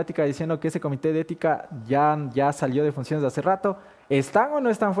Izquierda Democrática diciendo que ese comité de ética ya salió de funciones de hace rato. ¿Están o no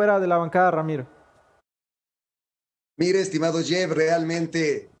están fuera de la bancada, Ramiro? Mire, estimado Jeff,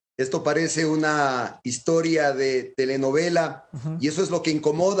 realmente esto parece una historia de telenovela y eso es lo que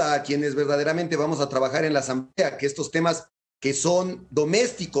incomoda a quienes verdaderamente vamos a trabajar en la Asamblea, que estos temas que son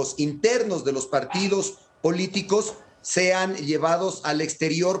domésticos, internos de los partidos políticos, sean llevados al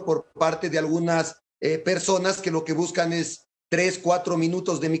exterior por parte de algunas personas que lo que buscan es 3-4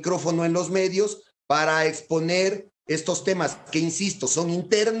 minutos de micrófono en los medios para exponer estos temas que, insisto, son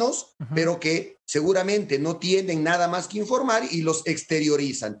internos, pero que seguramente no tienen nada más que informar y los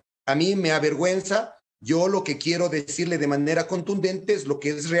exteriorizan. A mí me avergüenza. Yo lo que quiero decirle de manera contundente es lo que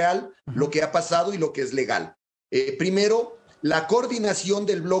es real, lo que ha pasado y lo que es legal. Primero, la coordinación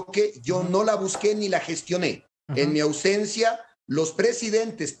del bloque yo no la busqué ni la gestioné. En mi ausencia, los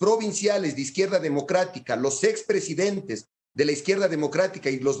presidentes provinciales de Izquierda Democrática, los expresidentes de la Izquierda Democrática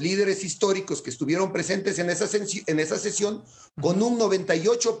y los líderes históricos que estuvieron presentes en esa sesión, con un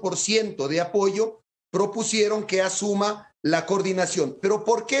 98% de apoyo, propusieron que asuma la coordinación. ¿Pero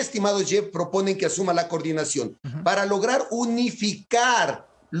por qué, estimado Jeff, proponen que asuma la coordinación? Para lograr unificar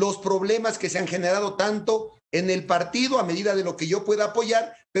los problemas que se han generado tanto en el partido a medida de lo que yo pueda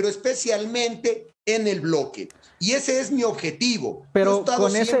apoyar, pero especialmente en el bloque. Y ese es mi objetivo. Pero yo he estado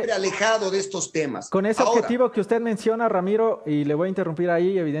siempre alejado de estos temas. Con ese objetivo que usted menciona, Ramiro, y le voy a interrumpir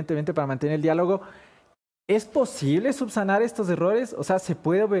ahí, evidentemente, para mantener el diálogo, ¿es posible subsanar estos errores? O sea, ¿se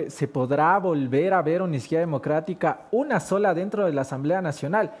podrá volver a ver una izquierda democrática una sola dentro de la Asamblea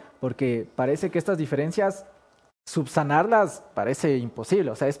Nacional? Porque parece que estas diferencias, subsanarlas parece imposible.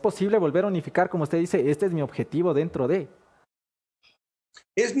 O sea, ¿es posible volver a unificar, como usted dice, este es mi objetivo dentro de?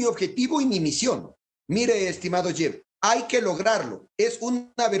 Es mi objetivo y mi misión. Mire, estimado Jeff, hay que lograrlo. Es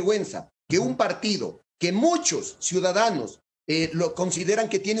una vergüenza que un partido, que muchos ciudadanos lo consideran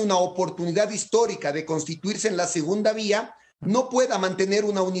que tiene una oportunidad histórica de constituirse en la segunda vía, no pueda mantener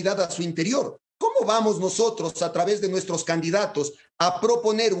una unidad a su interior. ¿Cómo vamos nosotros, a través de nuestros candidatos, a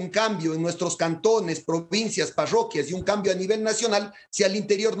proponer un cambio en nuestros cantones, provincias, parroquias y un cambio a nivel nacional si al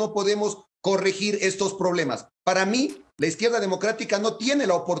interior no podemos corregir estos problemas? Para mí, la Izquierda Democrática no tiene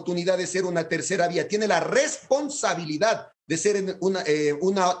la oportunidad de ser una tercera vía, tiene la responsabilidad de ser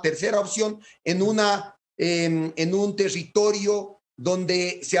una tercera opción en un territorio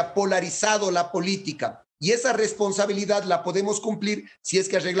donde se ha polarizado la política. Y esa responsabilidad la podemos cumplir si es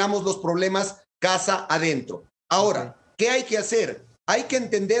que arreglamos los problemas casa adentro. Ahora, ¿qué hay que hacer? Hay que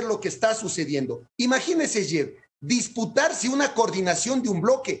entender lo que está sucediendo. Imagínese, Jeff, disputarse una coordinación de un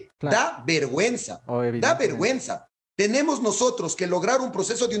bloque. Claro. Da vergüenza, da vergüenza. Tenemos nosotros que lograr un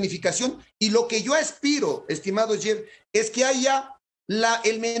proceso de unificación y lo que yo aspiro, estimado Jeff, es que haya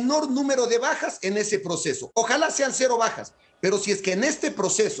el menor número de bajas en ese proceso. Ojalá sean 0 bajas, pero si es que en este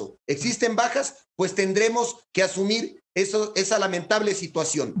proceso existen bajas, pues tendremos que asumir esa lamentable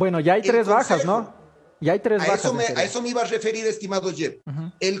situación. Bueno, ya hay 3 bajas, ¿no? Ya hay 3 bajas. A eso me iba a referir, estimado Jeff.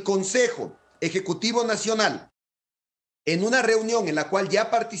 El Consejo Ejecutivo Nacional, en una reunión en la cual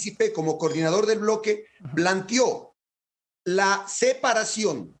ya participé como coordinador del bloque, planteó la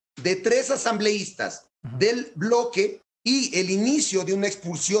separación de 3 asambleístas del bloque y el inicio de una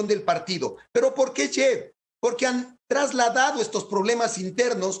expulsión del partido. ¿Pero por qué, Jeff? Porque han trasladado estos problemas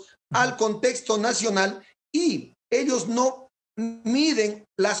internos al contexto nacional y ellos no miden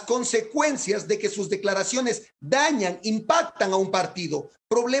las consecuencias de que sus declaraciones dañan, impactan a un partido,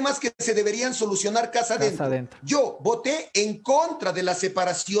 problemas que se deberían solucionar casa adentro. Yo voté en contra de la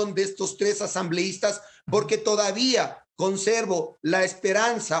separación de estos 3 asambleístas porque todavía conservo la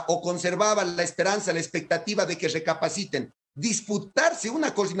esperanza o conservaba la esperanza, la expectativa de que recapaciten. Disputarse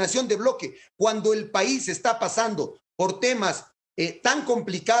una coordinación de bloque cuando el país está pasando por temas tan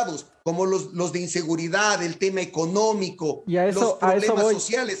complicados como los de inseguridad, el tema económico, los problemas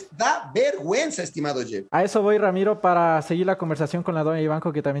sociales, da vergüenza, estimado Jeff. A eso voy, Ramiro, para seguir la conversación con la doña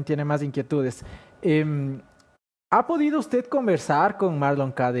Ivanco, que también tiene más inquietudes. ¿Ha podido usted conversar con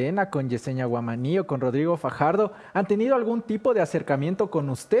Marlon Cadena, con Yesenia Guamaní o con Rodrigo Fajardo? ¿Han tenido algún tipo de acercamiento con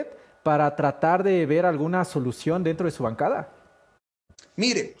usted para tratar de ver alguna solución dentro de su bancada?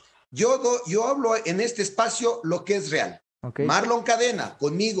 Mire, yo hablo en este espacio lo que es real. Okay. Marlon Cadena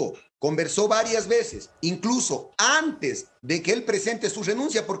conmigo conversó varias veces, incluso antes de que él presente su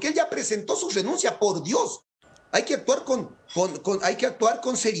renuncia, porque él ya presentó su renuncia, por Dios. Hay que actuar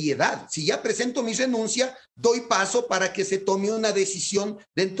con seriedad. Si ya presento mi renuncia, doy paso para que se tome una decisión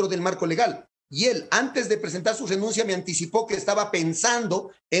dentro del marco legal. Y él, antes de presentar su renuncia, me anticipó que estaba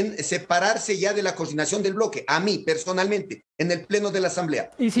pensando en separarse ya de la coordinación del bloque, a mí personalmente, en el pleno de la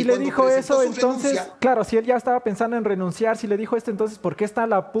Asamblea. Y si le dijo eso, entonces, claro, si él ya estaba pensando en renunciar, si le dijo esto, entonces, ¿por qué está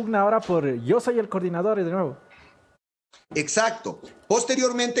la pugna ahora por yo soy el coordinador de nuevo? Exacto.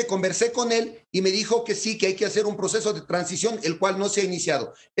 Posteriormente conversé con él y me dijo que sí, que hay que hacer un proceso de transición, el cual no se ha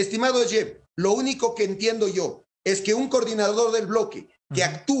iniciado. Estimado Jeff, lo único que entiendo yo es que un coordinador del bloque que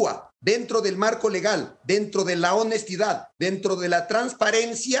actúa dentro del marco legal, dentro de la honestidad, dentro de la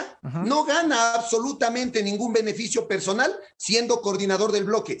transparencia, no gana absolutamente ningún beneficio personal siendo coordinador del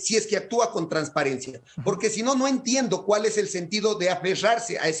bloque, si es que actúa con transparencia. Porque si no, no entiendo cuál es el sentido de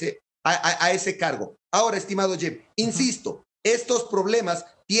aferrarse a ese cargo. Ahora, estimado Jeff, insisto, estos problemas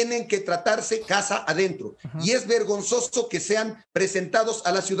tienen que tratarse casa adentro y es vergonzoso que sean presentados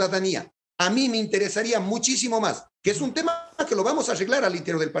a la ciudadanía. A mí me interesaría muchísimo más, que es un tema que lo vamos a arreglar al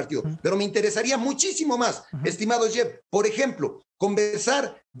interior del partido, pero me interesaría muchísimo más, estimado Jeff, por ejemplo,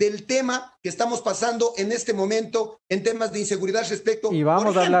 conversar del tema que estamos pasando en este momento en temas de inseguridad respecto, y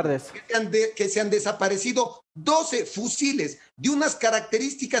vamos a hablar de eso, que se han desaparecido 12 fusiles de unas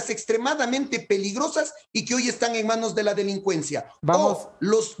características extremadamente peligrosas y que hoy están en manos de la delincuencia. Vamos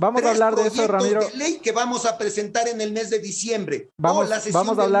a hablar de eso, Ramiro. De ley que vamos a presentar en el mes de diciembre. Vamos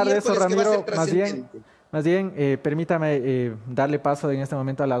a hablar de eso, Ramiro. Más bien, permítame darle paso en este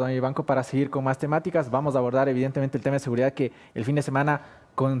momento a la doña Ivanco para seguir con más temáticas. Vamos a abordar evidentemente el tema de seguridad que el fin de semana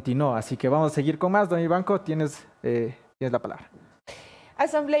continuó. Así que vamos a seguir con más. Doña Ivanco, tienes la palabra.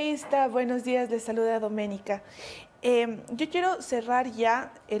 Asambleísta, buenos días. Les saluda Doménica. Yo quiero cerrar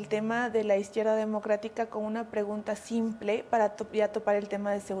ya el tema de la izquierda democrática con una pregunta simple para ya topar el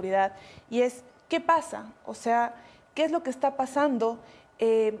tema de seguridad. Y es, ¿qué pasa? O sea, ¿qué es lo que está pasando?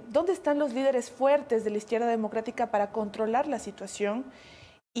 ¿Dónde están los líderes fuertes de la izquierda democrática para controlar la situación?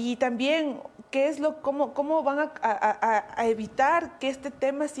 Y también, ¿cómo van a evitar que este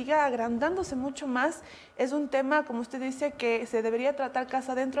tema siga agrandándose mucho más? Es un tema, como usted dice, que se debería tratar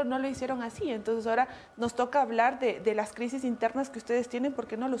casa adentro, no lo hicieron así. Entonces ahora nos toca hablar de las crisis internas que ustedes tienen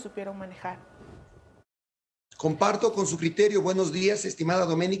porque no lo supieron manejar. Comparto con su criterio. Buenos días, estimada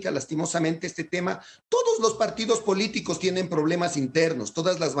Doménica. Lastimosamente este tema, todos los partidos políticos tienen problemas internos,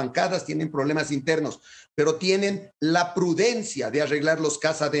 todas las bancadas tienen problemas internos, pero tienen la prudencia de arreglarlos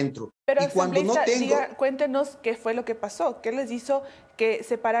casa adentro. Pero y cuando no tengo... cuéntenos qué fue lo que pasó, qué les hizo que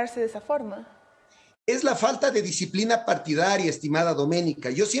separarse de esa forma. Es la falta de disciplina partidaria, estimada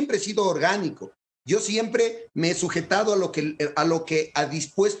Doménica. Yo siempre he sido orgánico. Yo siempre me he sujetado a lo que ha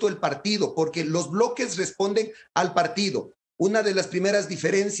dispuesto el partido, porque los bloques responden al partido. Una de las primeras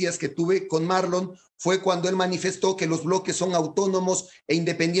diferencias que tuve con Marlon fue cuando él manifestó que los bloques son autónomos e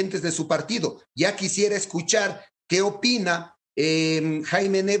independientes de su partido. Ya quisiera escuchar qué opina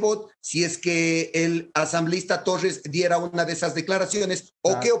Jaime Nebot si es que el asambleísta Torres diera una de esas declaraciones,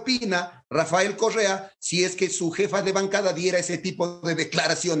 o qué opina Rafael Correa si es que su jefa de bancada diera ese tipo de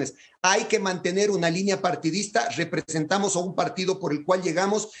declaraciones. Hay que mantener una línea partidista, representamos a un partido por el cual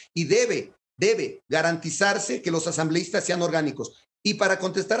llegamos y debe garantizarse que los asambleístas sean orgánicos. Y para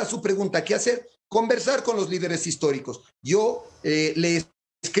contestar a su pregunta, ¿qué hacer? Conversar con los líderes históricos. Yo le he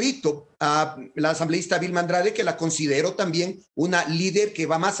escrito a la asambleísta Vilma Andrade, que la considero también una líder que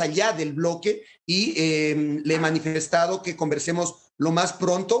va más allá del bloque, y le he manifestado que conversemos lo más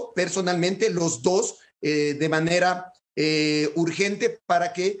pronto, personalmente, los dos, de manera urgente,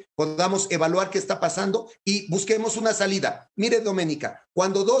 para que podamos evaluar qué está pasando y busquemos una salida. Mire, Doménica,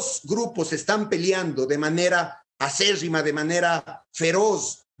 cuando dos grupos están peleando de manera acérrima, de manera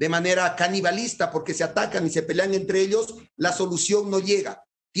feroz, de manera canibalista, porque se atacan y se pelean entre ellos, la solución no llega.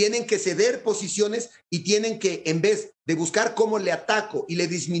 Tienen que ceder posiciones y tienen que, en vez de buscar cómo le ataco y le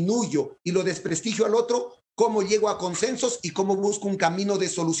disminuyo y lo desprestigio al otro, cómo llego a consensos y cómo busco un camino de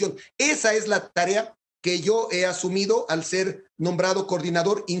solución. Esa es la tarea que yo he asumido al ser nombrado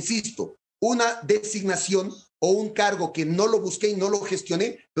coordinador. Insisto, una designación o un cargo que no lo busqué y no lo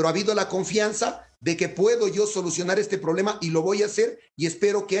gestioné, pero ha habido la confianza de que puedo yo solucionar este problema y lo voy a hacer, y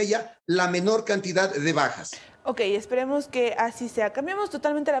espero que haya la menor cantidad de bajas. Ok, esperemos que así sea. Cambiamos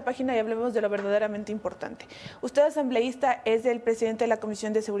totalmente la página y hablemos de lo verdaderamente importante. Usted, asambleísta, es el presidente de la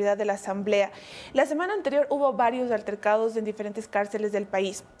Comisión de Seguridad de la Asamblea. La semana anterior hubo varios altercados en diferentes cárceles del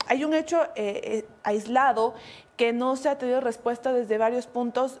país. Hay un hecho aislado que no se ha tenido respuesta desde varios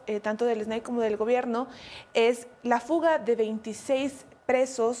puntos, tanto del SNAI como del gobierno, es la fuga de 26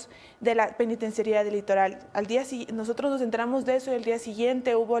 presos de la penitenciaría del Litoral. Nosotros nos enteramos de eso y el día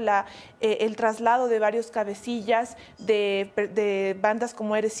siguiente hubo el traslado de varios cabecillas de bandas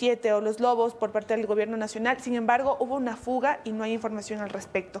como R7 o Los Lobos por parte del gobierno nacional. Sin embargo, hubo una fuga y no hay información al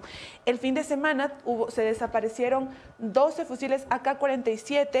respecto. El fin de semana se desaparecieron 12 fusiles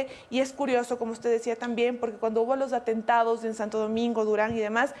AK-47 y es curioso, como usted decía también, porque cuando hubo los atentados en Santo Domingo, Durán y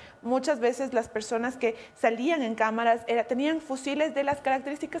demás, muchas veces las personas que salían en cámaras tenían fusiles de las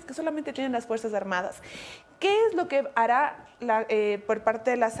características que solamente tienen las Fuerzas Armadas. ¿Qué es lo que hará por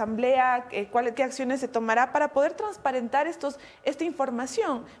parte de la Asamblea? ¿Qué acciones se tomará para poder transparentar esta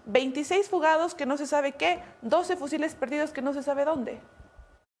información? 26 fugados que no se sabe qué, 12 fusiles perdidos que no se sabe dónde.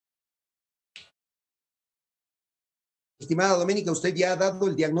 Estimada Doménica, usted ya ha dado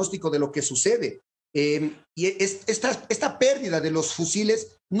el diagnóstico de lo que sucede. Y esta pérdida de los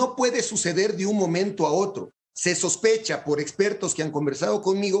fusiles no puede suceder de un momento a otro. Se sospecha por expertos que han conversado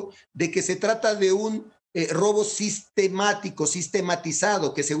conmigo de que se trata de un robo sistemático,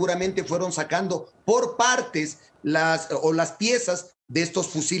 sistematizado, que seguramente fueron sacando por partes las piezas de estos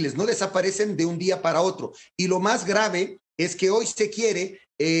fusiles. No desaparecen de un día para otro. Y lo más grave es que hoy se quiere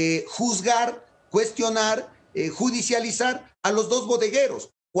juzgar, cuestionar, judicializar a los dos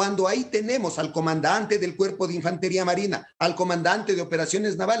bodegueros, cuando ahí tenemos al comandante del Cuerpo de Infantería Marina, al comandante de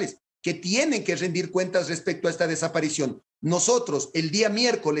Operaciones Navales, que tienen que rendir cuentas respecto a esta desaparición. Nosotros, el día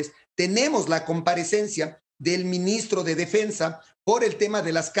miércoles, tenemos la comparecencia del ministro de Defensa por el tema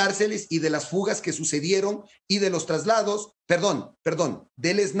de las cárceles y de las fugas que sucedieron y de los traslados,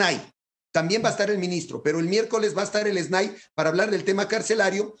 del SNAI. También va a estar el ministro, pero el miércoles va a estar el SNAI para hablar del tema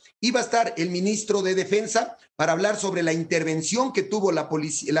carcelario, y va a estar el ministro de Defensa para hablar sobre la intervención que tuvo la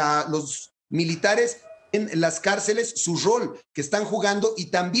policía, los militares en las cárceles, su rol que están jugando, y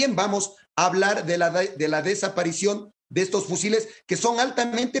también vamos a hablar de la desaparición de estos fusiles que son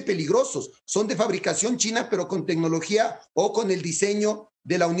altamente peligrosos, son de fabricación china, pero con tecnología o con el diseño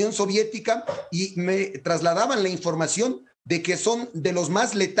de la Unión Soviética, y me trasladaban la información de que son de los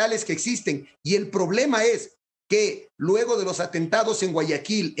más letales que existen. Y el problema es que luego de los atentados en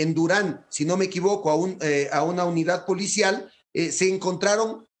Guayaquil, en Durán, si no me equivoco, a una unidad policial, se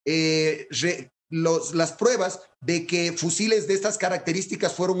encontraron las pruebas de que fusiles de estas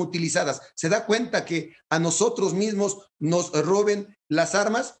características fueron utilizadas. Se da cuenta que a nosotros mismos nos roben las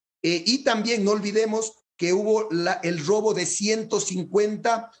armas. Y también no olvidemos que hubo el robo de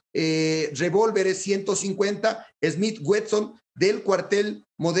 150 revólveres, 150 Smith Wesson del cuartel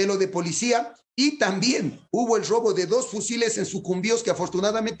modelo de policía, y también hubo el robo de 2 fusiles en Sucumbíos que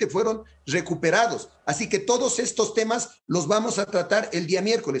afortunadamente fueron recuperados. Así que todos estos temas los vamos a tratar el día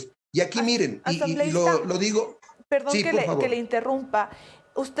miércoles. Y aquí miren, y lo digo... Perdón, sí, que le interrumpa.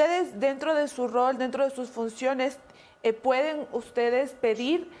 Ustedes, dentro de su rol, dentro de sus funciones, ¿pueden ustedes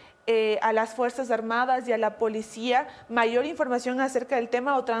pedir a las Fuerzas Armadas y a la policía mayor información acerca del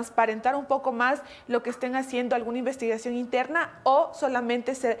tema o transparentar un poco más lo que estén haciendo, alguna investigación interna, o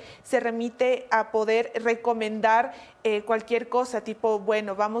solamente se remite a poder recomendar cualquier cosa, tipo,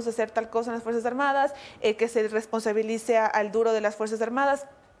 bueno, vamos a hacer tal cosa en las Fuerzas Armadas, que se responsabilice al duro de las Fuerzas Armadas?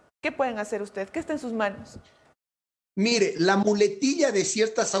 ¿Qué pueden hacer ustedes? ¿Qué está en sus manos? Mire, la muletilla de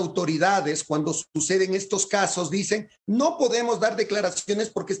ciertas autoridades cuando suceden estos casos dicen, no podemos dar declaraciones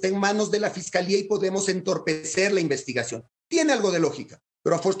porque está en manos de la Fiscalía y podemos entorpecer la investigación. Tiene algo de lógica,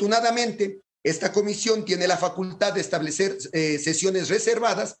 pero afortunadamente esta comisión tiene la facultad de establecer sesiones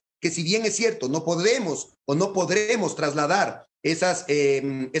reservadas que, si bien es cierto, no podemos o no podremos trasladar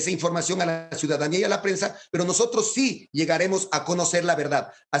esa información a la ciudadanía y a la prensa, pero nosotros sí llegaremos a conocer la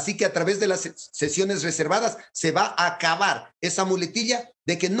verdad. Así que a través de las sesiones reservadas se va a acabar esa muletilla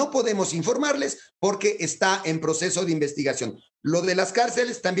de que no podemos informarles porque está en proceso de investigación. Lo de las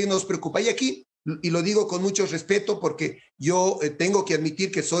cárceles también nos preocupa, y aquí, y lo digo con mucho respeto porque yo tengo que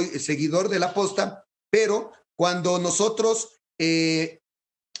admitir que soy seguidor de la posta, pero cuando nosotros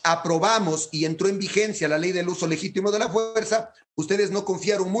aprobamos y entró en vigencia la ley del uso legítimo de la fuerza, ustedes no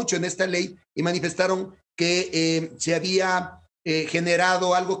confiaron mucho en esta ley y manifestaron que se había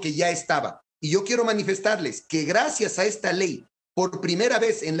generado algo que ya estaba. Y yo quiero manifestarles que gracias a esta ley, por primera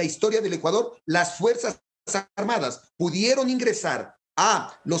vez en la historia del Ecuador, las Fuerzas Armadas pudieron ingresar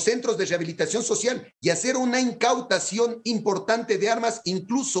a los centros de rehabilitación social y hacer una incautación importante de armas,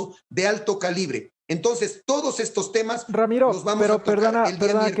 incluso de alto calibre. Entonces, todos estos temas, Ramiro, los vamos pero a tocar el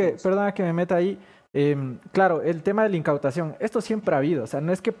día miércoles. perdona que me meta ahí. Claro, el tema de la incautación, esto siempre ha habido, o sea,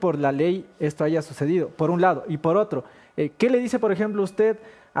 no es que por la ley esto haya sucedido, por un lado, y por otro, ¿qué le dice, por ejemplo, usted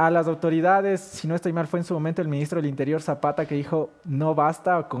a las autoridades? Si no estoy mal, fue en su momento el ministro del Interior, Zapata, que dijo, no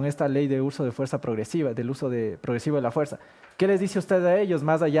basta con esta ley de uso de fuerza progresiva, del uso progresivo de la fuerza. ¿Qué les dice usted a ellos,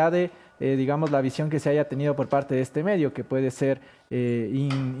 más allá de, digamos, la visión que se haya tenido por parte de este medio, que puede ser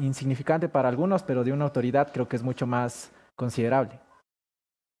insignificante para algunos, pero de una autoridad creo que es mucho más considerable?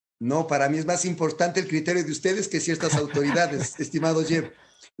 No, para mí es más importante el criterio de ustedes que ciertas autoridades, estimado Jeff.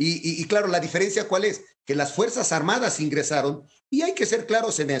 Y claro, la diferencia ¿cuál es? Que las Fuerzas Armadas ingresaron, y hay que ser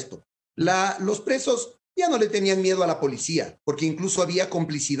claros en esto. Los presos ya no le tenían miedo a la policía, porque incluso había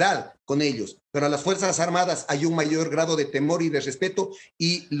complicidad con ellos, pero a las Fuerzas Armadas hay un mayor grado de temor y de respeto,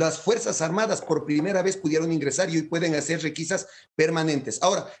 y las Fuerzas Armadas por primera vez pudieron ingresar y hoy pueden hacer requisas permanentes.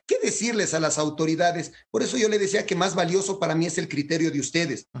 Ahora, ¿qué decirles a las autoridades? Por eso yo le decía que más valioso para mí es el criterio de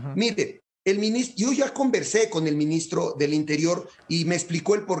ustedes. Mire, el ministro, yo ya conversé con el ministro del Interior y me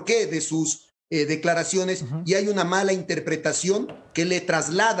explicó el porqué de sus declaraciones, y hay una mala interpretación que le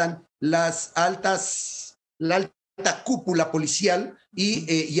trasladan la alta cúpula policial,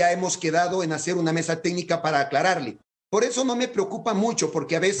 y ya hemos quedado en hacer una mesa técnica para aclararle. Por eso no me preocupa mucho,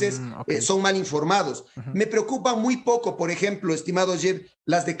 porque a veces son mal informados. Me preocupa muy poco, por ejemplo, estimado Jeff,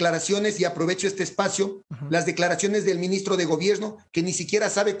 las declaraciones, y aprovecho este espacio, las declaraciones del ministro de Gobierno, que ni siquiera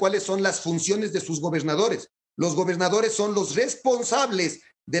sabe cuáles son las funciones de sus gobernadores. Los gobernadores son los responsables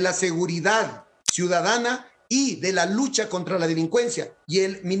de la seguridad ciudadana y de la lucha contra la delincuencia, y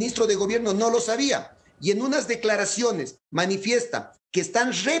el ministro de Gobierno no lo sabía, y en unas declaraciones manifiesta que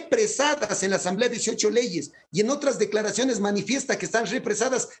están represadas en la Asamblea 18 leyes, y en otras declaraciones manifiesta que están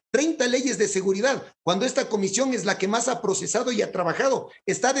represadas 30 leyes de seguridad, cuando esta comisión es la que más ha procesado y ha trabajado.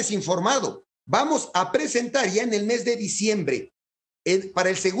 Está desinformado. Vamos a presentar ya en el mes de diciembre, para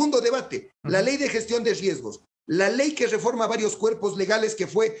el segundo debate, la ley de gestión de riesgos, la ley que reforma varios cuerpos legales, que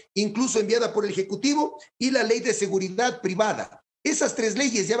fue incluso enviada por el Ejecutivo, y la ley de seguridad privada. Esas 3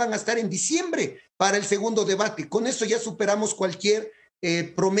 leyes ya van a estar en diciembre para el segundo debate. Con eso ya superamos cualquier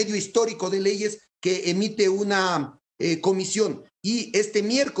promedio histórico de leyes que emite una comisión. Y este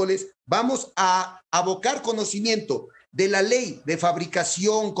miércoles vamos a abocar conocimiento de la ley de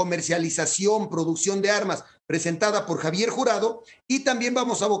fabricación, comercialización, producción de armas, presentada por Javier Jurado, y también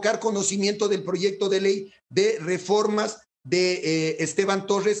vamos a abocar conocimiento del proyecto de ley de reformas de Esteban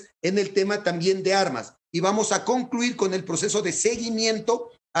Torres en el tema también de armas. Y vamos a concluir con el proceso de seguimiento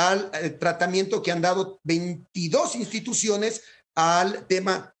al tratamiento que han dado 22 instituciones al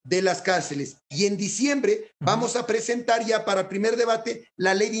tema de las cárceles. Y en diciembre vamos a presentar ya para el primer debate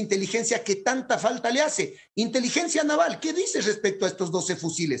la ley de inteligencia que tanta falta le hace. Inteligencia naval, ¿qué dice respecto a estos 12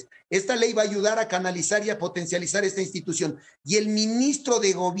 fusiles? Esta ley va a ayudar a canalizar y a potencializar esta institución. Y el ministro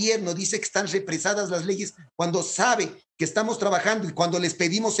de Gobierno dice que están represadas las leyes cuando sabe que estamos trabajando, y cuando les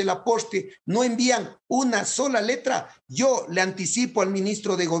pedimos el aporte no envían una sola letra. Yo le anticipo al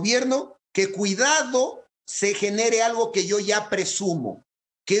ministro de Gobierno que cuidado se genere algo que yo ya presumo,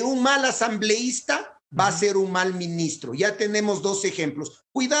 que un mal asambleísta va a ser un mal ministro. Ya tenemos 2 ejemplos.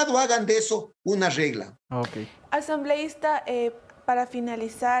 Cuidado, hagan de eso una regla. Okay. Asambleísta, para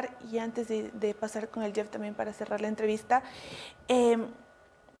finalizar y antes de pasar con el Jeff también para cerrar la entrevista,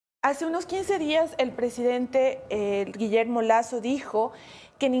 hace unos 15 días el presidente Guillermo Lasso dijo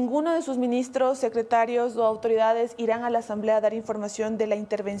que ninguno de sus ministros, secretarios o autoridades irán a la Asamblea a dar información de la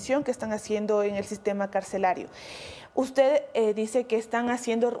intervención que están haciendo en el sistema carcelario. Usted dice que están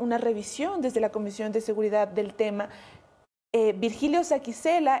haciendo una revisión desde la Comisión de Seguridad del tema. Virgilio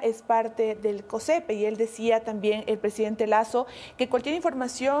Saquicela es parte del COSEPE y él decía también, el presidente Lasso, que cualquier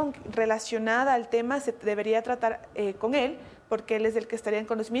información relacionada al tema se debería tratar con él, porque él es el que estaría en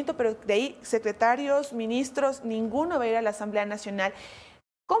conocimiento, pero de ahí secretarios, ministros, ninguno va a ir a la Asamblea Nacional.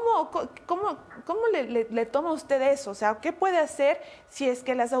 ¿Cómo le toma usted eso? O sea, ¿qué puede hacer si es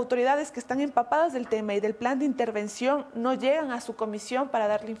que las autoridades que están empapadas del tema y del plan de intervención no llegan a su comisión para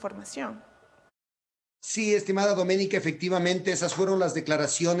darle información? Sí, estimada Doménica, efectivamente esas fueron las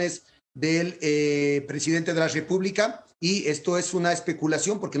declaraciones del presidente de la República y esto es una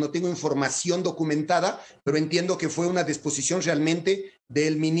especulación porque no tengo información documentada, pero entiendo que fue una disposición realmente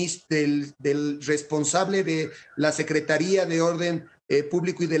del responsable de la Secretaría de Orden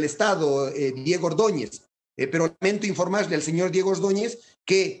Público y del Estado, Diego Ordóñez. Pero lamento informarle al señor Diego Ordóñez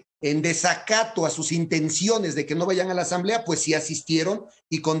que en desacato a sus intenciones de que no vayan a la Asamblea, pues sí asistieron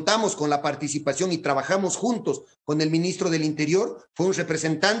y contamos con la participación y trabajamos juntos con el ministro del Interior, fue un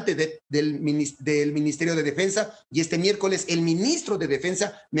representante del Ministerio de Defensa y este miércoles el ministro de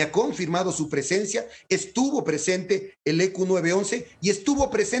Defensa me ha confirmado su presencia, estuvo presente el EQ 911 y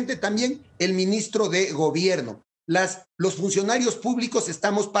estuvo presente también el ministro de Gobierno. Los funcionarios públicos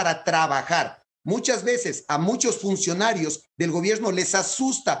estamos para trabajar. Muchas veces a muchos funcionarios del gobierno les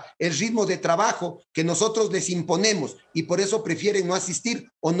asusta el ritmo de trabajo que nosotros les imponemos y por eso prefieren no asistir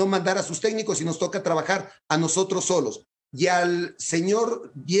o no mandar a sus técnicos y nos toca trabajar a nosotros solos. Y al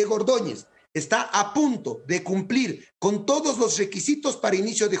señor Diego Ordóñez está a punto de cumplir con todos los requisitos para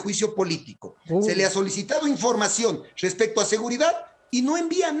inicio de juicio político. Se le ha solicitado información respecto a seguridad y no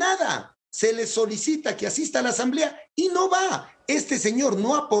envía nada. Se le solicita que asista a la asamblea y no va. Este señor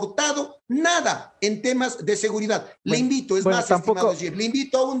no ha aportado nada en temas de seguridad. Le invito, estimado Jeff, le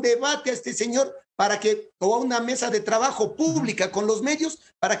invito a un debate a este señor o a una mesa de trabajo pública con los medios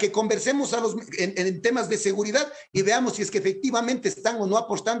para que conversemos en temas de seguridad y veamos si es que efectivamente están o no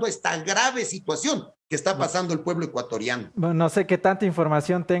apostando a esta grave situación que está pasando el pueblo ecuatoriano. Bueno, no sé qué tanta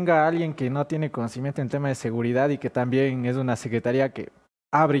información tenga alguien que no tiene conocimiento en tema de seguridad y que también es una secretaría que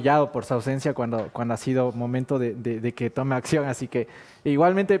ha brillado por su ausencia cuando ha sido momento de que tome acción. Así que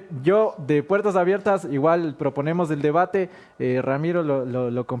igualmente yo de puertas abiertas igual proponemos el debate. Ramiro,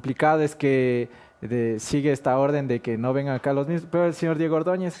 lo complicado es que sigue esta orden de que no vengan acá los mismos, pero el señor Diego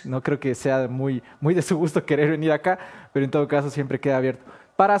Ordóñez no creo que sea muy de su gusto querer venir acá, pero en todo caso siempre queda abierto.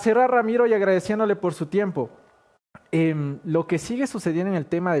 Para cerrar, Ramiro, y agradeciéndole por su tiempo, lo que sigue sucediendo en el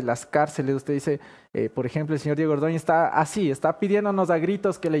tema de las cárceles, usted dice, por ejemplo, el señor Diego Ordóñez está pidiéndonos a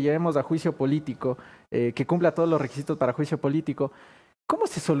gritos que le llevemos a juicio político, que cumpla todos los requisitos para juicio político. ¿Cómo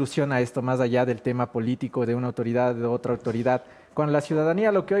se soluciona esto más allá del tema político de una autoridad, de otra autoridad? Cuando la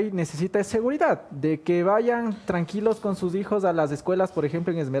ciudadanía lo que hoy necesita es seguridad, de que vayan tranquilos con sus hijos a las escuelas, por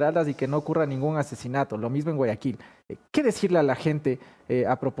ejemplo, en Esmeraldas y que no ocurra ningún asesinato, lo mismo en Guayaquil. ¿Qué decirle a la gente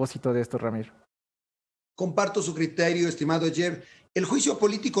a propósito de esto, Ramiro? Comparto su criterio, estimado Jeff. El juicio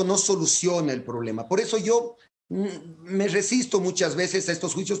político no soluciona el problema. Por eso yo me resisto muchas veces a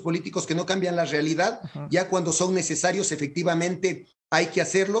estos juicios políticos que no cambian la realidad. Ya cuando son necesarios, efectivamente, hay que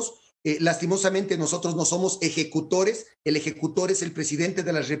hacerlos. Lastimosamente, nosotros no somos ejecutores. El ejecutor es el presidente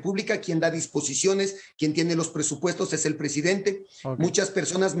de la República, quien da disposiciones, quien tiene los presupuestos es el presidente. Muchas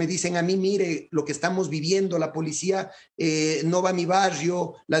personas me dicen a mí, mire, lo que estamos viviendo, la policía no va a mi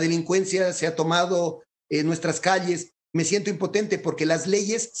barrio, la delincuencia se ha tomado nuestras calles. Me siento impotente porque las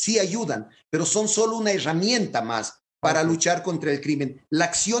leyes sí ayudan, pero son solo una herramienta más para luchar contra el crimen. La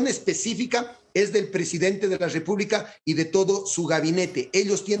acción específica es del presidente de la República y de todo su gabinete.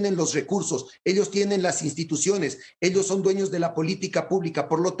 Ellos tienen los recursos, ellos tienen las instituciones, ellos son dueños de la política pública.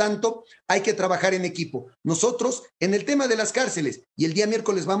 Por lo tanto, hay que trabajar en equipo. Nosotros, en el tema de las cárceles, y el día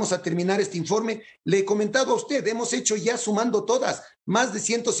miércoles vamos a terminar este informe, le he comentado a usted, hemos hecho ya sumando todas, más de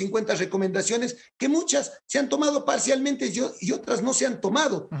 150 recomendaciones, que muchas se han tomado parcialmente y otras no se han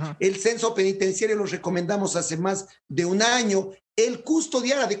tomado. El censo penitenciario lo recomendamos hace más de un año. El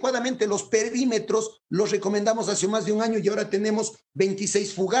custodiar adecuadamente los perímetros los recomendamos hace más de un año y ahora tenemos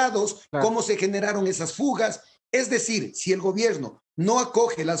 26 fugados. Claro. ¿Cómo se generaron esas fugas? Es decir, si el gobierno no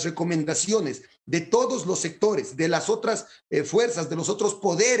acoge las recomendaciones de todos los sectores, de las otras fuerzas, de los otros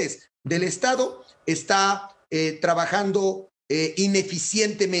poderes del Estado, está trabajando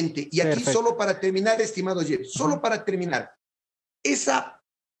ineficientemente. Y aquí solo para terminar, estimado Jeff, solo para terminar, esa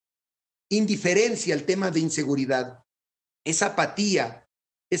indiferencia al tema de inseguridad, esa apatía,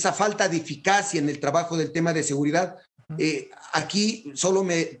 esa falta de eficacia en el trabajo del tema de seguridad, aquí solo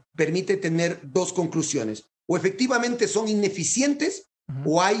me permite tener dos conclusiones. O efectivamente son ineficientes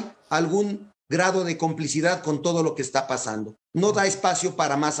o hay algún grado de complicidad con todo lo que está pasando. No da espacio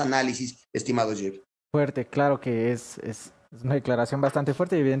para más análisis, estimado Jeff. Fuerte, claro que es una declaración bastante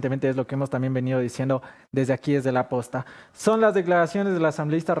fuerte y evidentemente es lo que hemos también venido diciendo desde aquí, desde La Posta. Son las declaraciones del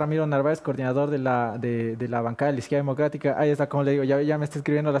asambleísta Ramiro Narváez, coordinador de la bancada de la Izquierda Democrática. Ahí está, como le digo, ya me está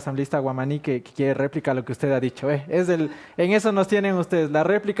escribiendo el asambleísta Guamaní que quiere réplica a lo que usted ha dicho. En eso nos tienen ustedes, la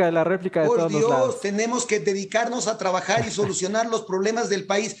réplica de todos los lados. Por Dios, tenemos que dedicarnos a trabajar y solucionar los problemas del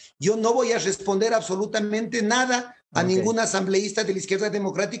país. Yo no voy a responder absolutamente nada a ningún asambleísta de la Izquierda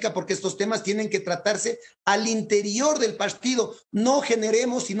Democrática porque estos temas tienen que tratarse al interior del partido. No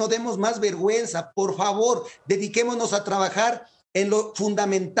generemos y no demos más vergüenza. Por favor, dediquémonos a trabajar en lo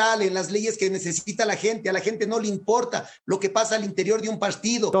fundamental, en las leyes que necesita la gente. A la gente no le importa lo que pasa al interior de un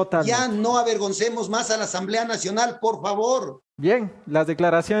partido. Totalmente. Ya no avergoncemos más a la Asamblea Nacional, por favor. Bien, las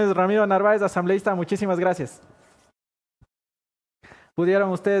declaraciones de Ramiro Narváez, asambleísta, muchísimas gracias. Pudieron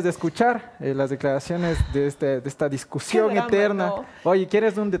ustedes escuchar las declaraciones de esta discusión eterna. No. Oye,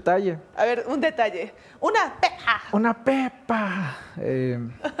 ¿quieres un detalle? A ver, un detalle. ¡Una pepa! ¡Una pepa!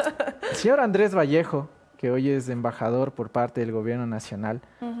 El señor Andrés Vallejo, que hoy es embajador por parte del gobierno nacional,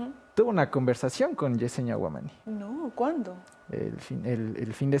 tuvo una conversación con Yesenia Guamaní. No, ¿cuándo?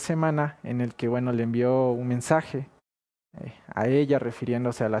 El fin de semana, en el que, bueno, le envió un mensaje a ella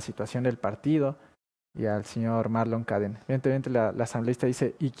refiriéndose a la situación del partido y al señor Marlon Cadena. Evidentemente la asambleísta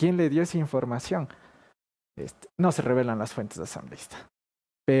dice, ¿y quién le dio esa información? No se revelan las fuentes de asambleísta.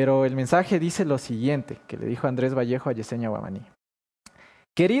 Pero el mensaje dice lo siguiente, que le dijo Andrés Vallejo a Yesenia Guamaní.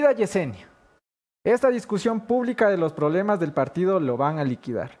 Querida Yesenia, esta discusión pública de los problemas del partido lo van a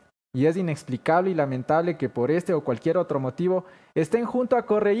liquidar. Y es inexplicable y lamentable que por este o cualquier otro motivo estén junto a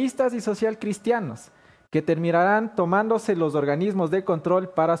correístas y socialcristianos, que terminarán tomándose los organismos de control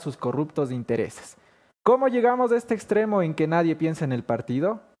para sus corruptos intereses. ¿Cómo llegamos a este extremo en que nadie piensa en el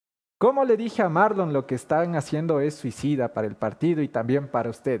partido? Como le dije a Marlon, lo que están haciendo es suicida para el partido y también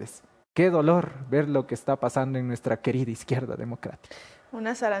para ustedes. Qué dolor ver lo que está pasando en nuestra querida izquierda democrática.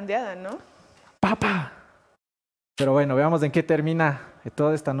 Una zarandeada, ¿no? ¡Papa! Pero bueno, veamos en qué termina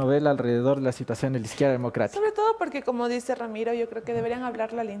toda esta novela alrededor de la situación de la izquierda democrática. Sobre todo porque, como dice Ramiro, yo creo que deberían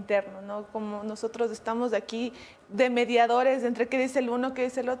hablarlo al interno, ¿no? Como nosotros estamos aquí de mediadores entre qué dice el uno, qué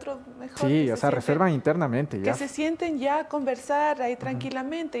dice el otro, mejor. Sí, o sea, reservan internamente ya. Que se sienten ya a conversar ahí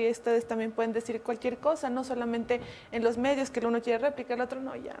tranquilamente y ustedes también pueden decir cualquier cosa, no solamente en los medios que el uno quiere réplica, el otro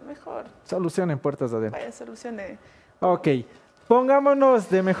no, ya, mejor. Solucionen puertas adentro. Vaya, solucione. Ok. Pongámonos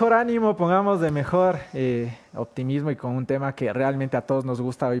de mejor ánimo, pongamos de mejor optimismo y con un tema que realmente a todos nos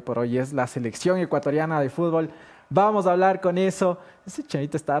gusta hoy por hoy, es la selección ecuatoriana de fútbol. Vamos a hablar con eso. Ese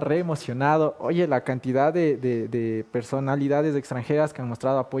chanito está re emocionado. Oye, la cantidad de personalidades extranjeras que han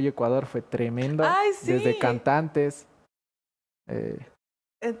mostrado apoyo a Ecuador fue tremendo. ¡Ay, sí! Desde cantantes.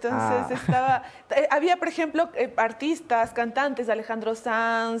 Entonces había, por ejemplo, artistas, cantantes, Alejandro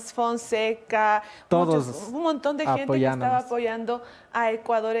Sanz, Fonseca, todos un montón de gente que estaba apoyando a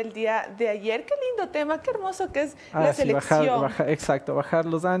Ecuador el día de ayer. Qué lindo tema, qué hermoso que es la selección. Exacto, bajar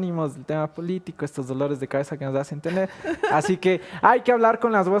los ánimos, el tema político, estos dolores de cabeza que nos hacen tener. Así que hay que hablar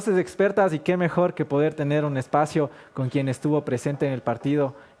con las voces expertas y qué mejor que poder tener un espacio con quien estuvo presente en el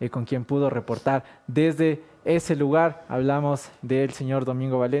partido, con quien pudo reportar desde ese lugar. Hablamos del señor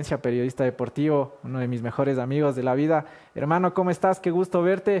Domingo Valencia, periodista deportivo, uno de mis mejores amigos de la vida. Hermano, ¿cómo estás? Qué gusto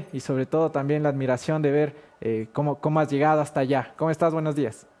verte y sobre todo también la admiración de ver cómo has llegado hasta allá. ¿Cómo estás? Buenos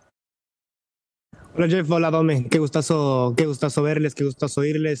días. Hola Jeff, hola Dome, qué gustazo verles, qué gustazo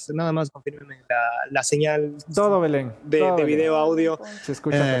oírles. Nada más confírmenme la señal. Todo Belén. De video, audio. Se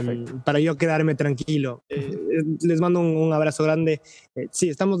escucha perfecto. Para yo quedarme tranquilo. Les mando un abrazo grande. Sí,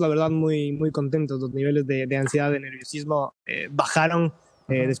 estamos la verdad muy, muy contentos. Los niveles de ansiedad, de nerviosismo bajaron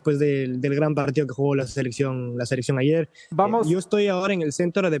después del gran partido que jugó la selección ayer. Yo estoy ahora en el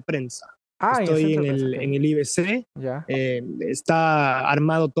centro de prensa. Estoy en el IBC, está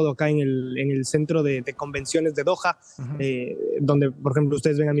armado todo acá en el centro de convenciones de Doha, donde, por ejemplo,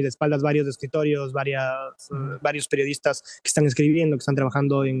 ustedes ven a mis espaldas varios escritorios, varios periodistas que están escribiendo, que están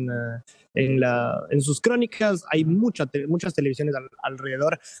trabajando en sus crónicas. Hay muchas televisiones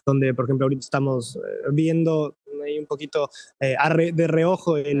alrededor, donde, por ejemplo, ahorita estamos viendo ahí un poquito de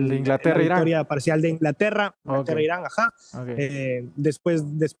reojo de la victoria parcial de Inglaterra, Inglaterra-Irán, ajá.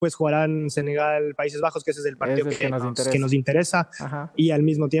 Después jugarán Senegal-Países Bajos, que ese es el partido que nos interesa. Ajá. Y al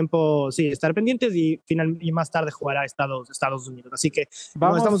mismo tiempo, sí, estar pendientes y más tarde jugará Estados Unidos. Así que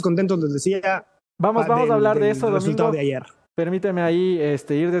estamos contentos, les decía. Vamos a hablar de eso, Domingo. De ayer. Permíteme ahí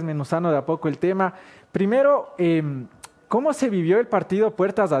ir desmenuzando de a poco el tema. Primero, ¿cómo se vivió el partido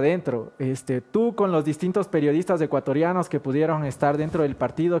puertas adentro? Tú con los distintos periodistas ecuatorianos que pudieron estar dentro del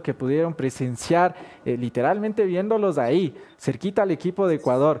partido, que pudieron presenciar, literalmente viéndolos ahí, cerquita al equipo de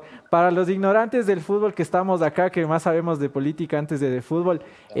Ecuador. Para los ignorantes del fútbol que estamos acá, que más sabemos de política antes de fútbol,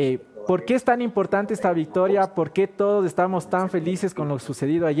 ¿por qué es tan importante esta victoria? ¿Por qué todos estamos tan felices con lo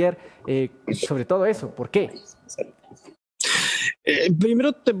sucedido ayer? Sobre todo eso, ¿por qué?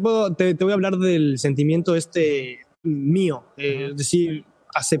 Primero te voy a hablar del sentimiento mío, es decir,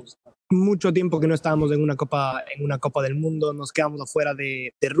 hace mucho tiempo que no estábamos en una Copa del Mundo, nos quedamos afuera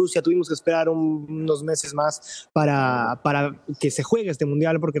de Rusia, tuvimos que esperar unos meses más para que se juegue este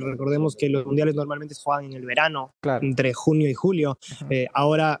mundial, porque recordemos que los mundiales normalmente se juegan en el verano, claro, entre junio y julio.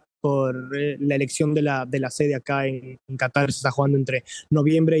 Ahora, por la elección de la sede acá en Qatar, se está jugando entre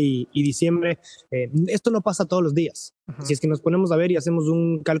noviembre y diciembre. Esto no pasa todos los días. Si es que nos ponemos a ver y hacemos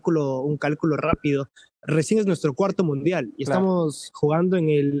un cálculo rápido, recién es nuestro cuarto mundial y estamos jugando en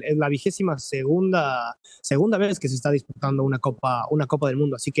la 22ª vez que se está disputando una Copa del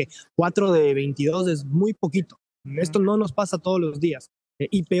Mundo. Así que 4 de 22 es muy poquito. Esto no nos pasa todos los días.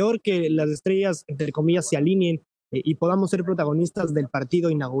 Y peor que las estrellas, entre comillas, se alineen y podamos ser protagonistas del partido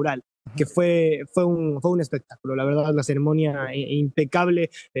inaugural, que fue un espectáculo. La verdad, la ceremonia impecable,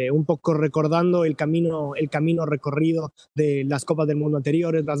 un poco recordando el camino recorrido de las Copas del Mundo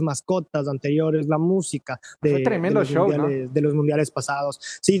anteriores, las mascotas anteriores, la música fue tremendo show, de los mundiales pasados.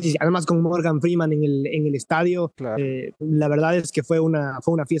 Sí, además con Morgan Freeman en el estadio. Claro. La verdad es que fue una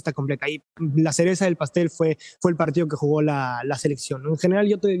fiesta completa. Y la cereza del pastel fue el partido que jugó la selección. En general,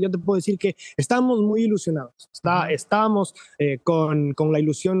 yo te puedo decir que estábamos muy ilusionados. Estábamos con la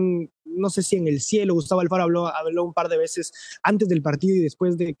ilusión, no sé si en el cielo. Gustavo Alfaro habló un par de veces antes del partido y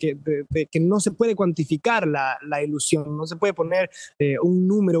después de que no se puede cuantificar la ilusión, no se puede poner un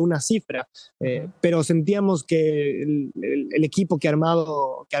número, una cifra, pero sentíamos que el equipo que ha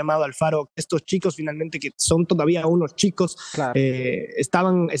armado Alfaro, estos chicos finalmente que son todavía unos chicos, claro,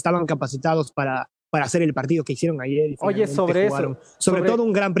 estaban capacitados para hacer el partido que hicieron ayer. Oye, sobre todo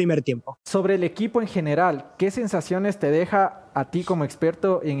un gran primer tiempo. Sobre el equipo en general, ¿qué sensaciones te deja a ti como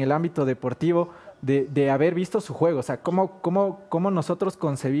experto en el ámbito deportivo de haber visto su juego? O sea, ¿cómo nosotros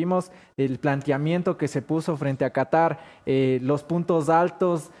concebimos el planteamiento que se puso frente a Qatar, los puntos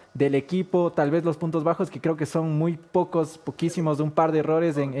altos del equipo, tal vez los puntos bajos, que creo que son muy poquísimos, de un par de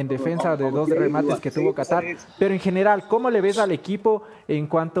errores en defensa, de 2 remates que tuvo Qatar, pero en general, ¿cómo le ves al equipo en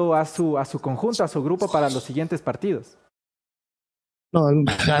cuanto a su conjunto, a su grupo para los siguientes partidos? No,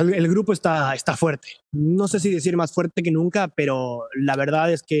 el grupo está fuerte. No sé si decir más fuerte que nunca, pero la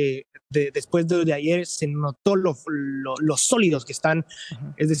verdad es que después de ayer se notó lo sólidos que están.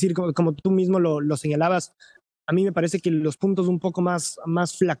 Es decir, como tú mismo lo señalabas, a mí me parece que los puntos un poco más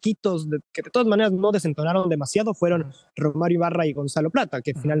flaquitos, que de todas maneras no desentonaron demasiado, fueron Romario Ibarra y Gonzalo Plata,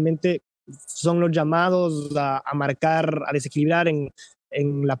 que finalmente son los llamados a marcar, a desequilibrar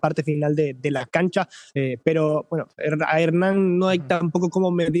en la parte final de la cancha, pero bueno, a Hernán no hay tampoco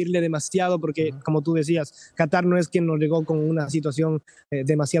cómo medirle demasiado, porque como tú decías, Qatar no es quien nos llegó con una situación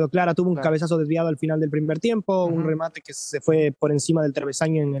demasiado clara. Tuvo un cabezazo desviado al final del primer tiempo, un remate que se fue por encima del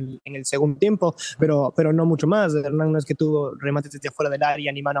travesaño en el segundo tiempo, pero no mucho más. Hernán no es que tuvo remates desde afuera del área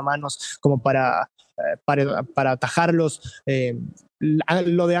ni mano a manos como para atajarlos.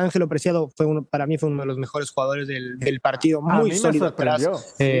 Lo de Ángelo Preciado para mí fue uno de los mejores jugadores del partido, muy sólido atrás.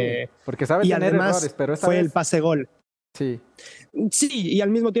 Porque sabe tener además errores, pero esta fue vez el pase-gol. Sí, y al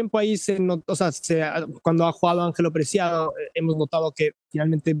mismo tiempo ahí se notó, cuando ha jugado Ángelo Preciado, hemos notado que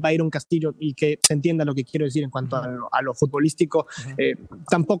finalmente Byron Castillo, y que se entienda lo que quiero decir en cuanto a lo futbolístico,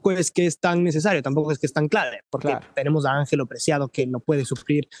 tampoco es que es tan necesario, tampoco es que es tan clave, porque tenemos a Ángelo Preciado que lo puede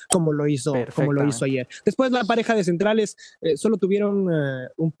suplir como lo hizo ayer. Después la pareja de centrales solo tuvieron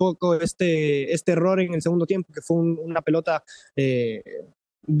un poco este error en el segundo tiempo, que fue una pelota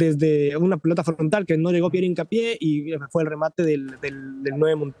desde una pelota frontal que no llegó Pierre Hincapié, y fue el remate del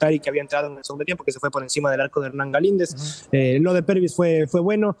 9 Montari, que había entrado en el segundo tiempo, que se fue por encima del arco de Hernán Galíndez. Lo de Pervis fue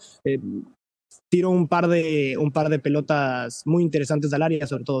bueno, tiró un par de pelotas muy interesantes al área,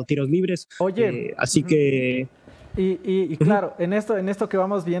 sobre todo tiros libres. Oye, así que Y claro, en esto que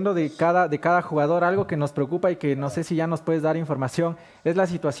vamos viendo de cada jugador, algo que nos preocupa y que no sé si ya nos puedes dar información, es la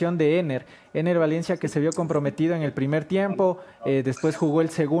situación de Ener Valencia, que se vio comprometido en el primer tiempo, después jugó el